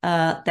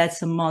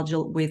 That's a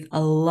module with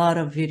a lot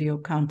of video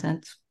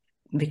content,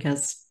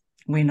 because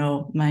we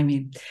know, I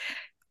mean,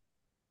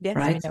 Yes,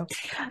 right? we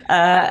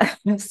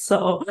know.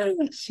 So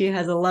she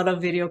has a lot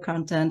of video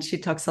content. She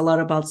talks a lot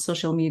about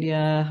social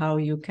media, how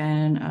you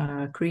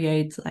can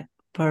create like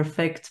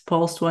perfect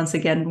post. Once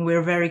again,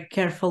 we're very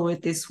careful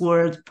with this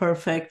word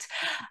perfect,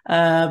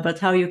 but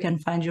how you can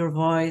find your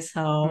voice,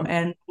 how,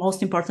 and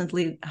most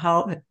importantly,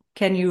 how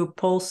can you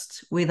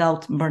post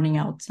without burning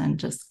out and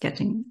just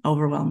getting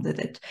overwhelmed with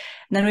it.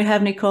 And then we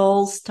have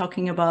Nicole's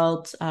talking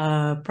about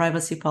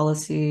privacy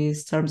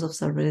policies, terms of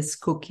service,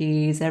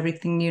 cookies,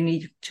 everything you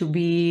need to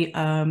be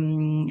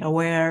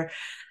aware,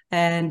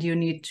 and you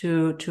need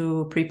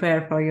to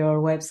prepare for your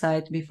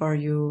website before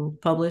you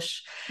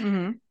publish.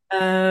 Mm-hmm.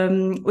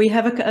 We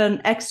have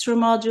an extra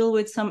module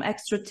with some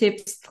extra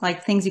tips,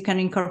 like things you can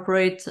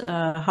incorporate,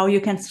 how you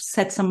can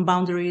set some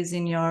boundaries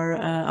in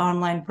your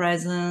online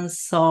presence.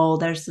 So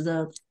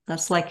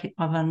that's like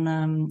of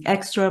an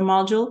extra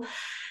module.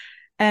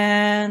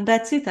 And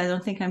that's it. I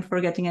don't think I'm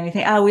forgetting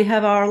anything. We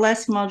have our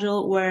last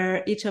module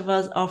where each of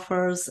us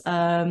offers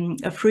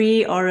a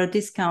free or a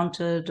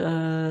discounted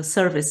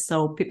service.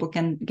 So people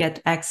can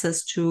get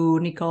access to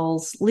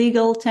Nicole's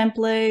legal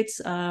templates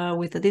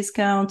with a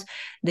discount.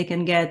 They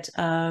can get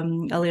a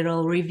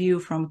little review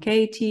from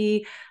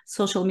Katie,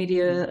 social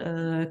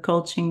media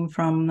coaching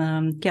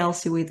from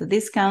Kelsey with a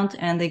discount,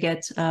 and they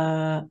get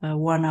a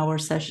 1 hour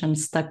session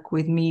stuck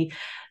with me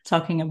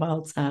talking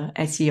about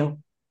SEO.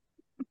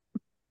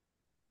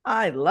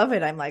 I love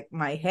it. I'm like,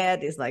 my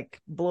head is like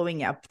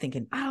blowing up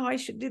thinking, oh, I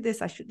should do this.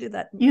 I should do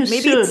that. You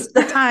Maybe should. It's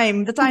the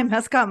time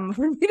has come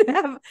for me to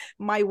have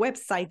my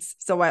websites.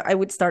 So I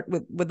would start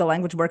with the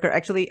language worker.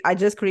 Actually, I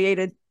just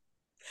created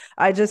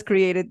I just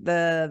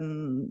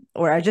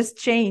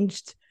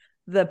changed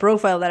the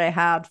profile that I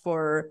had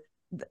for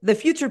the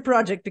future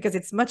project, because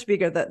it's much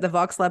bigger, the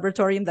Vox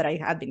Laboratorium that I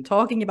had been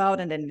talking about.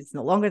 And then it's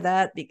no longer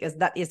that, because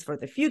that is for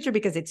the future,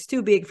 because it's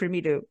too big for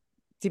me to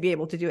be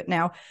able to do it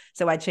now.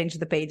 So I changed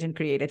the page and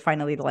created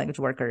finally the language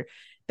worker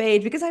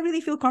page, because I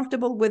really feel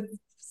comfortable with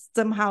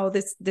somehow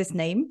this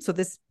name. So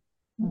this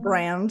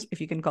brand, if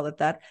you can call it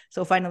that.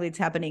 So finally it's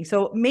happening.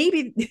 So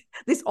maybe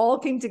this all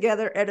came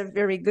together at a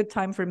very good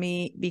time for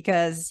me,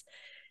 because,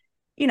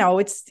 you know,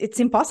 it's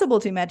impossible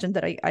to imagine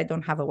that I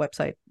don't have a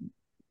website.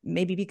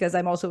 Maybe because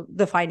I'm also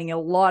defining a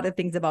lot of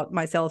things about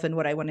myself and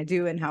what I want to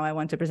do and how I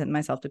want to present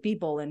myself to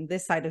people, and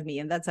this side of me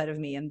and that side of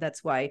me. And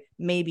that's why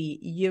maybe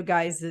you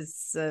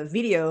guys'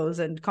 videos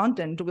and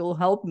content will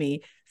help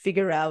me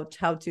figure out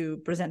how to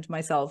present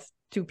myself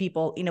to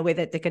people in a way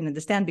that they can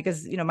understand.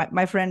 Because, you know,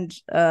 my friend,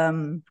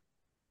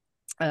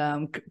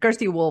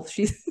 Kirsty Wolf,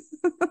 she's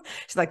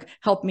like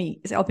helping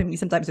me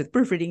sometimes with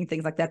proofreading,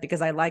 things like that,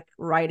 because I like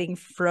writing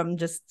from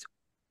just,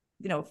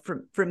 you know,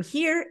 from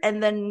here,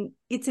 and then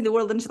it's in the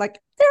world, and she's like,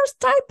 there's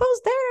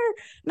typos there,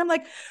 and I'm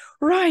like,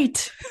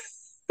 right.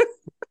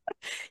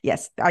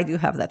 Yes, I do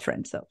have that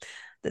friend, so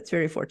that's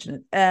very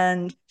fortunate.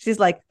 And she's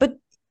like, but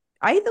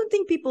I don't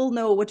think people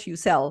know what you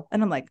sell.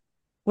 And I'm like,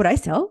 what I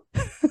sell?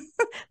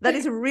 That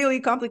is a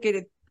really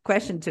complicated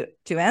question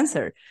to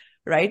answer,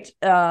 right?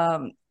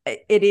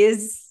 It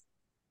is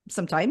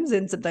sometimes,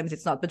 and sometimes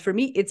it's not, but for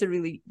me it's a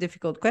really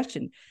difficult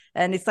question.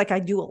 And it's like I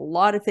do a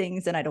lot of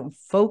things and I don't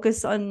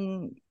focus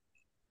on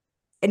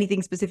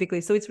anything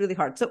specifically, so it's really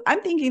hard. So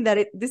I'm thinking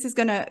that this is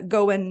gonna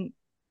go and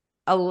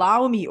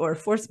allow me, or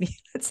force me,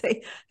 let's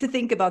say, to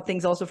think about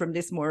things also from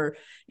this more,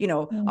 you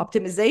know,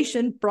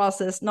 optimization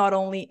process, not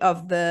only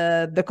of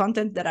the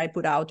content that I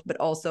put out, but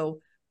also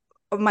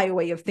of my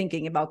way of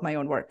thinking about my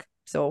own work.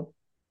 So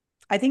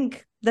I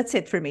think that's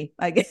it for me.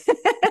 I guess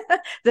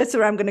that's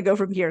where I'm going to go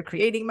from here,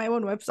 creating my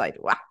own website.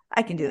 Wow,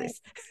 I can do this.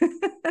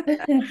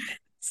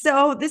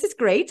 So this is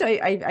great.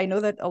 I know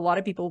that a lot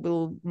of people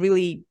will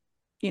really,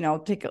 you know,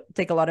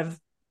 take a lot of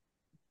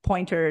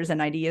pointers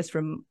and ideas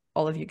from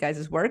all of you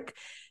guys' work.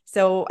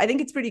 So I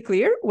think it's pretty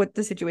clear what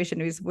the situation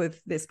is with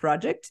this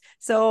project.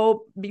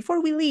 So before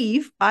we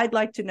leave, I'd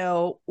like to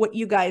know what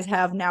you guys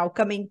have now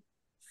coming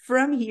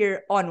from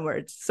here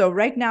onwards. So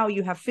right now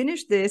you have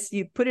finished this,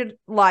 you put it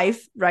live,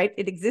 right?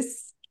 It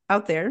exists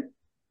out there.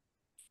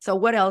 So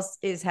what else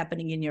is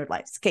happening in your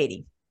lives,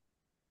 Katie?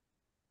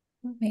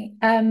 Okay.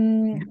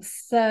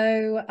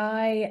 So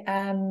I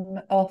am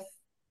off.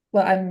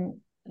 Well, I'm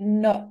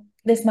not.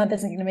 This month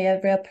isn't going to be a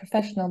real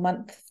professional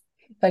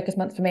focus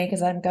month for me,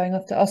 because I'm going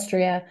off to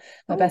Austria.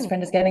 My best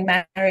friend is getting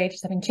married.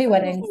 She's having 2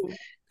 weddings.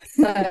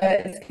 So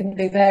it's going to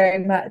be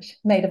very much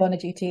maid of honor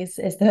duties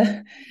is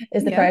the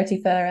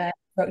priority for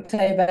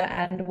October,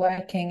 and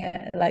working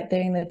like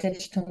doing the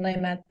digital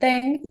nomad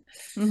thing.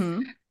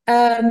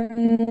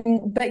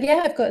 But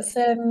yeah, I've got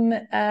some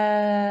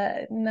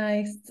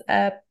nice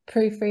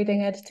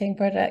proofreading, editing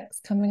projects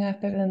coming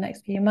up over the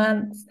next few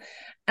months.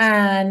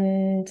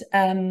 And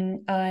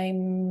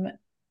I'm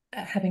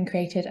having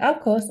created our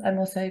course, I'm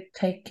also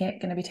going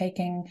to be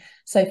taking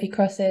Sophie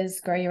Cross's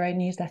Grow Your Own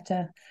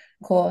Newsletter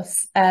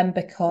course,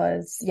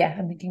 because yeah,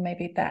 I'm thinking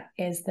maybe that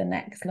is the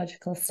next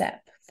logical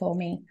step for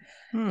me,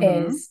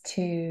 is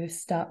to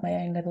start my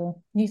own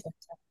little newsletter.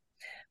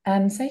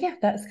 So yeah,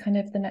 that's kind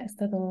of the next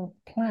little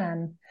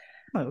plan.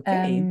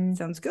 Okay,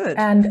 sounds good.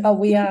 And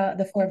we are,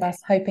 the four of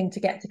us, hoping to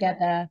get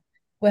together.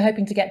 We're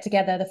hoping to get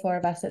together, the four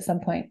of us, at some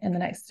point in the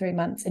next 3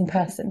 months in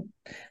person,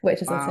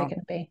 which is also going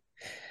to be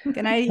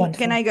wonderful.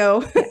 Can I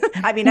go? Yeah.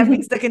 I mean, I've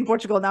been stuck in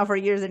Portugal now for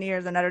years and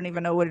years, and I don't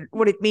even know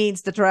what it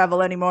means to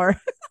travel anymore.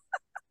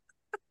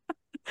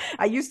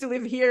 I used to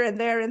live here and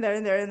there and there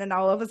and there, and then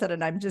all of a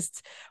sudden I'm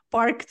just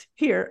parked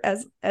here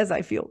as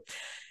I feel.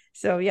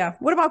 So yeah.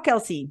 What about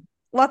Kelsey?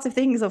 Lots of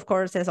things, of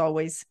course, as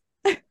always.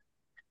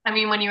 I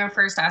mean, when you were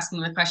first asking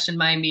the question,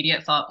 my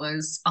immediate thought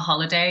was a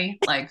holiday,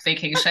 like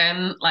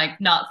vacation,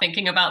 like not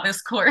thinking about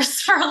this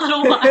course for a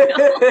little while.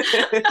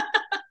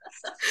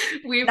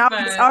 Now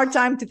it's our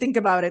time to think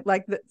about it,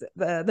 like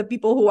the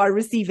people who are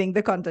receiving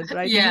the content,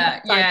 right?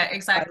 Yeah,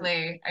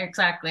 exactly. I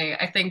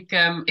think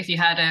if you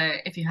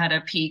had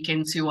a peek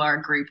into our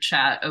group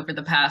chat over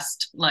the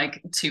past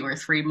like 2 or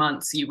 3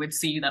 months, you would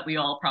see that we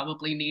all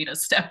probably need a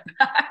step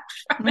back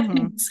from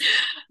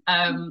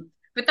it.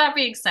 But that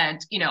being said,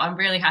 I'm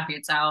really happy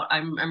it's out.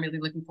 I'm really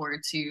looking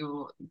forward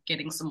to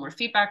getting some more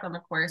feedback on the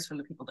course from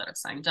the people that have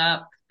signed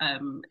up,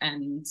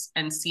 and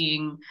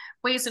seeing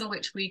ways in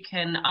which we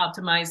can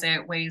optimize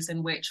it, ways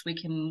in which we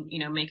can,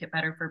 make it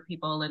better for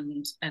people,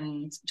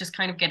 and just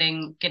kind of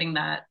getting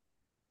that,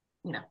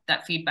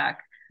 that feedback.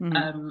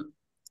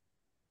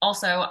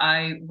 Also,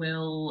 I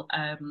will.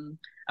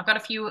 I've got a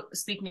few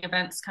speaking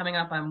events coming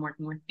up. I'm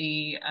working with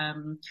the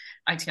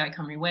ITI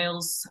Cymru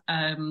Wales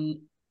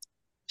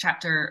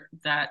chapter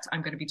that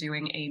I'm going to be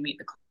doing a Meet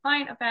the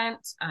Client event.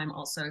 I'm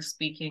also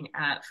speaking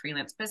at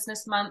Freelance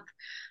Business Month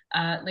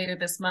later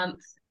this month,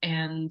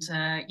 and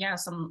yeah,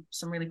 some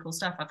really cool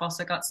stuff. I've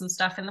also got some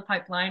stuff in the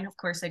pipeline, of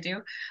course I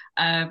do,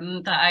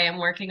 that I am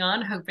working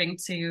on, hoping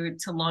to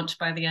launch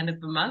by the end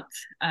of the month.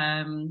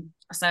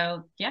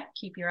 So yeah,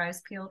 keep your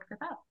eyes peeled for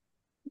that.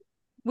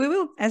 We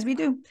will, as we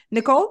do.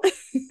 Nicole?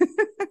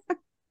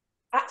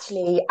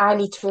 Actually, I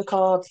need to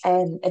record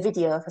a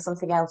video for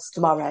something else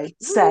tomorrow.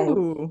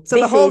 So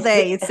the whole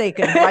day is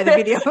taken by the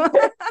video.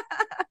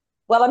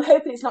 Well, I'm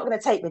hoping it's not going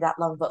to take me that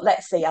long, but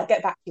let's see. I'll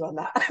get back to you on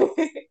that.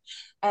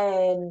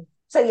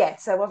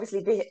 So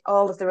obviously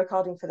all of the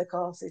recording for the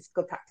course is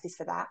good practice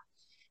for that.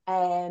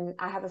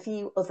 I have a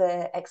few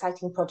other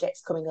exciting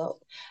projects coming up,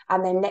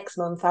 and then next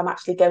month I'm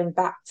actually going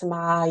back to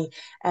my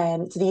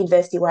to the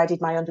university where I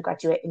did my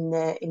undergraduate in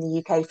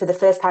the UK for the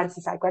first time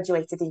since I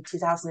graduated in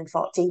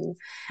 2014.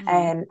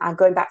 I'm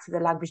going back to the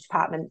language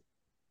department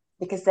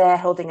because they're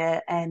holding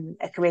a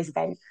careers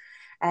event,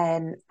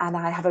 and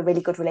I have a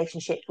really good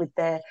relationship with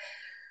the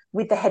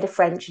head of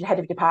French and head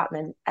of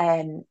department,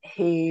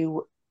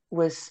 who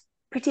was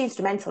pretty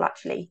instrumental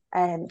actually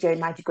during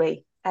my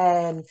degree.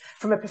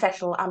 From a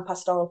professional and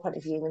pastoral point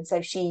of view, and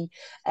so she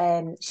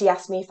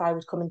asked me if I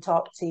would come and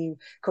talk to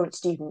current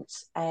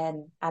students,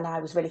 and I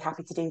was really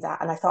happy to do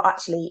that. And I thought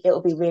actually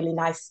it'll be a really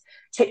nice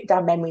trip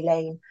down memory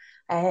lane,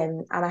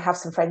 and I have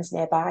some friends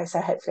nearby,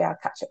 so hopefully I'll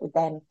catch up with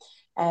them.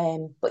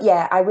 But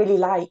yeah, I really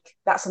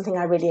that's something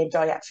I really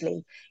enjoy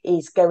actually,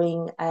 is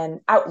going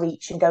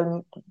outreach and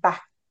going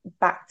back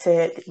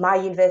to my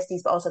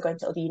universities, but also going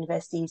to other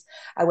universities.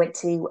 I went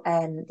to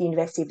the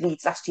University of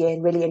Leeds last year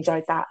and really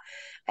enjoyed that.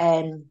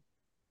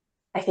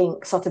 I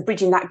think sort of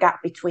bridging that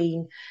gap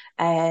between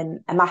a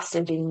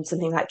master's in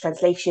something like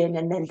translation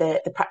and then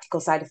the practical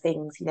side of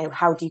things,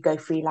 how do you go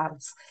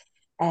freelance?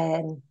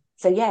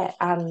 So yeah,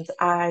 and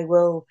I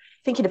will,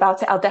 thinking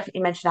about it, I'll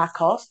definitely mention our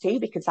course too,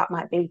 because that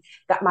might be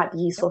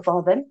useful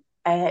for them.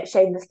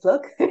 Shameless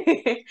plug.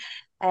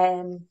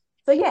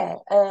 So yeah,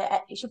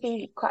 it should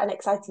be quite an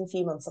exciting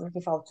few months. I'm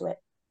looking forward to it.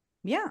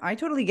 Yeah, I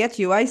totally get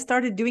you. I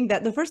started doing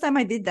that. The first time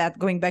I did that,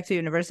 going back to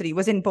university,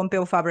 was in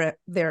Pompeu Fabra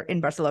there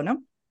in Barcelona.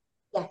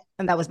 Yeah.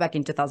 And that was back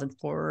in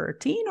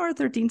 2014 or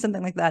 13,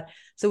 something like that.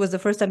 So it was the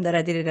first time that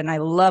I did it, and I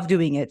love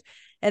doing it.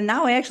 And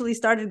now I actually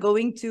started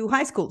going to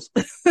high schools,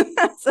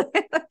 so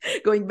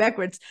going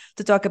backwards,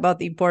 to talk about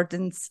the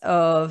importance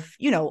of,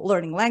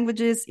 learning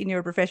languages in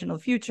your professional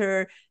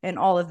future and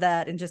all of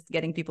that, and just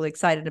getting people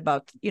excited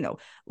about,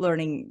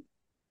 learning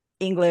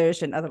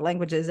English and other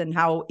languages and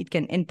how it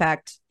can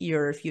impact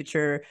your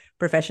future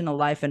professional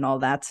life and all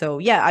that. So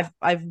yeah,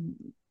 I've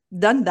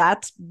done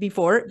that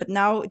before, but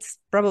now it's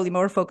probably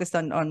more focused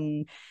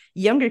on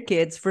younger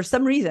kids. For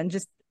some reason,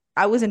 just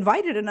I was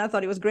invited and I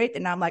thought it was great,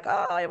 and now I'm like,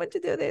 oh, I want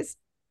to do this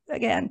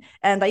again,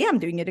 and I am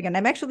doing it again.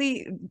 I'm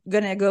actually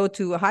gonna go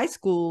to a high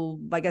school,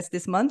 I guess,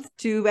 this month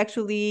to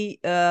actually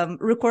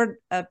record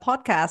a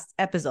podcast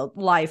episode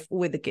live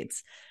with the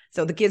kids,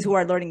 so the kids who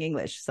are learning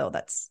English. So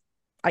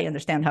I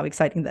understand how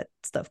exciting that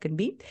stuff can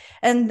be.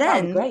 And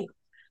then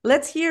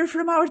let's hear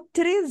from our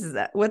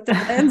Teresa what the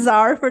plans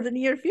are for the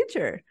near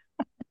future.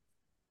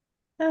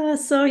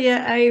 So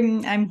yeah,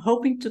 I'm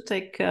hoping to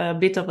take a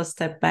bit of a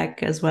step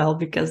back as well,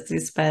 because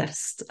these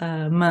past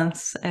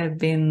months have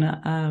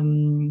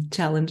been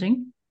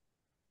challenging.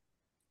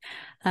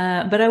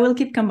 But I will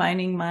keep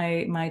combining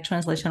my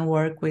translation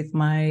work with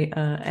my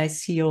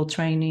SEO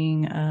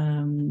training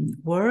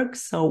work.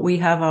 So we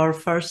have our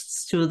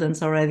first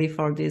students already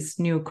for this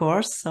new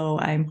course. So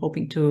I'm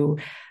hoping to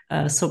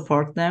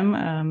support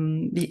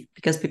them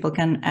because people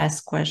can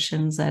ask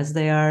questions as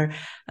they are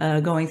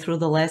going through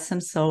the lesson.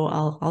 So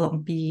I'll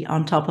be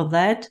on top of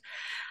that.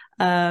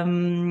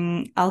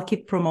 I'll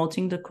keep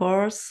promoting the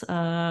course,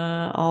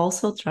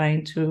 also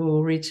trying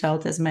to reach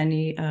out as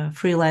many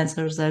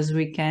freelancers as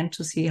we can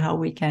to see how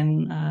we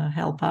can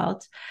help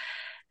out.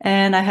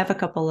 And I have a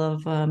couple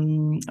of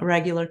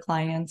regular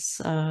clients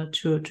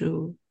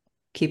to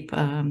keep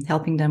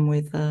helping them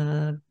with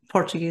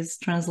Portuguese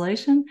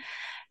translation.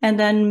 And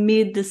then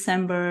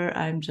mid-December,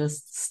 I'm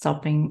just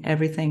stopping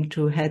everything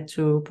to head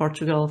to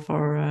Portugal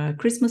for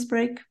Christmas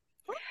break.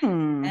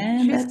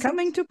 And she's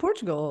coming to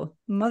Portugal,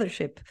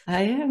 mothership.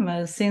 I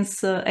am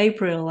since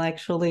April.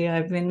 Actually,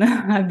 I've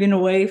been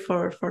away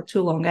for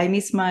too long. I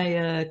miss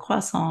my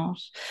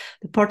croissants,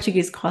 the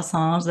Portuguese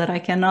croissants that I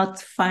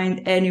cannot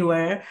find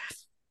anywhere.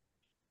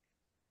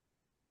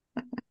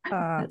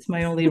 That's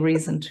my only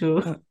reason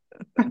to.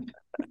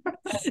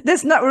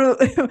 That's not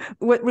really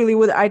what really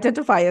would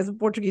identify as a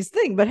Portuguese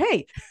thing, but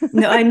hey.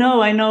 No, I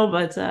know,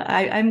 but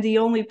I'm the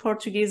only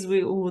Portuguese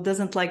who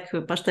doesn't like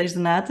pastéis de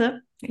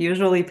nata.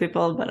 Usually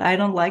people, but I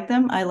don't like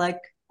them. I like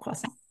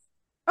croissant.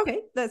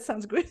 Okay, that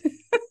sounds good.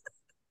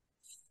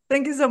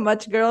 Thank you so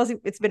much, girls.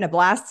 It's been a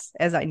blast,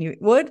 as I knew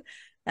it would.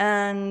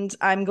 And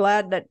I'm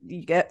glad that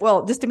you get,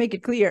 well, just to make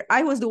it clear,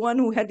 I was the one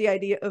who had the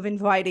idea of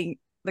inviting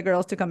the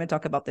girls to come and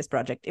talk about this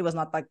project. It was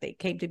not like they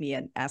came to me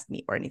and asked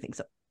me or anything.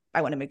 So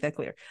I want to make that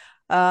clear.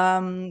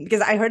 Because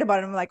I heard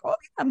about it, I'm like, oh,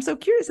 I'm so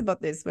curious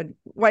about this. But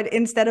why,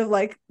 instead of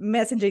like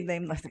messaging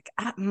them, like,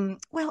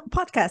 well,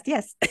 podcast,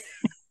 yes.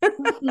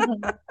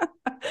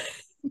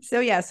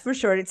 So yes, for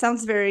sure. It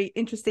sounds very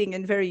interesting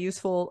and very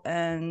useful.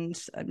 And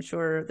I'm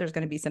sure there's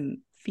going to be some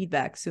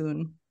feedback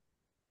soon.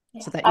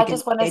 Yeah. So that I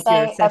just want to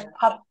say a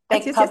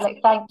big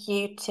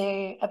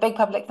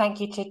public thank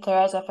you to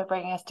Teresa for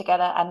bringing us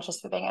together and just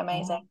for being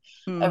amazing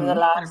over the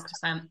last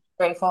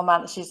 3-4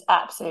 months. She's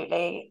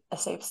absolutely a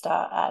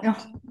superstar. And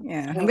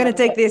yeah, I'm going to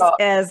take this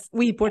as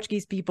we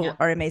Portuguese people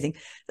are amazing.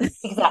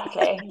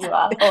 Exactly, you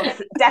are.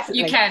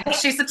 Definitely. You can.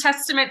 She's a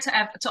testament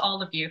to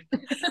all of you.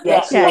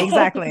 Yeah,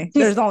 exactly.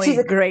 There's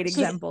only great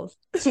examples.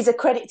 She's a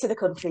credit to the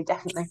country,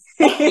 definitely.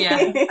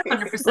 Yeah,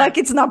 100%. Like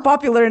it's not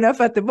popular enough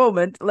at the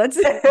moment. Let's.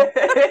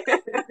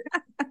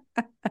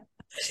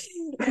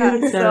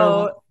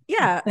 So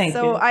yeah,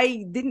 so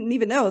I didn't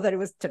even know that it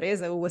was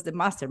Teresa who was the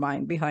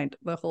mastermind behind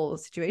the whole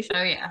situation.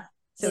 Oh yeah.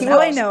 So now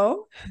I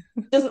know.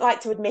 Doesn't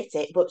like to admit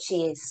it, but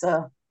she is.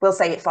 So we'll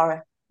say it for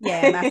her.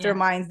 Yeah,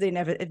 masterminds, they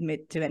never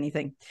admit to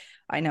anything.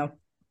 I know.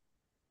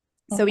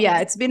 So yeah,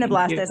 it's been a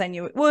blast, as I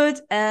knew it would.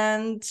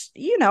 And,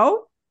 you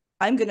know,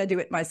 I'm going to do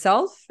it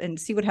myself and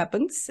see what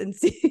happens and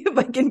see if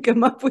I can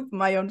come up with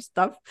my own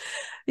stuff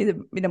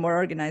in a more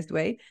organized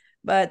way.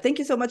 But thank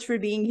you so much for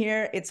being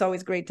here. It's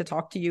always great to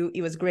talk to you.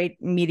 It was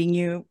great meeting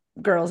you,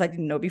 girls I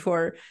didn't know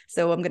before.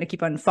 So I'm going to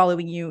keep on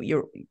following you,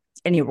 your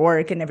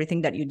work and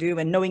everything that you do,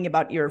 and knowing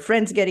about your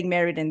friends getting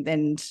married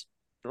and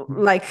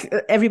like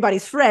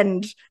everybody's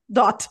friend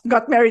Dot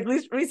got married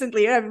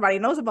recently. Everybody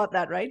knows about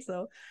that, right?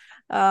 So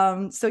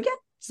yeah,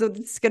 so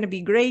it's going to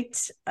be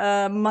great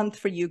month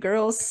for you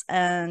girls.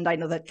 And I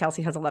know that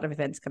Kelsey has a lot of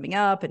events coming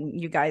up and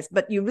you guys,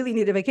 but you really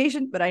need a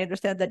vacation, but I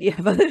understand that you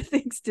have other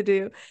things to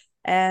do.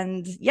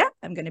 And yeah,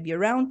 I'm going to be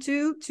around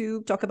too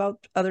to talk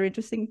about other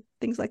interesting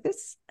things like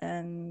this.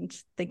 And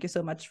thank you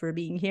so much for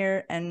being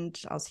here, and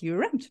I'll see you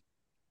around.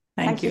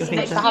 Thank you so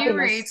much for having us.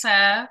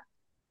 Rita.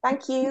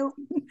 Thank you.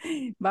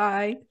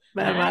 Bye.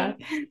 Bye.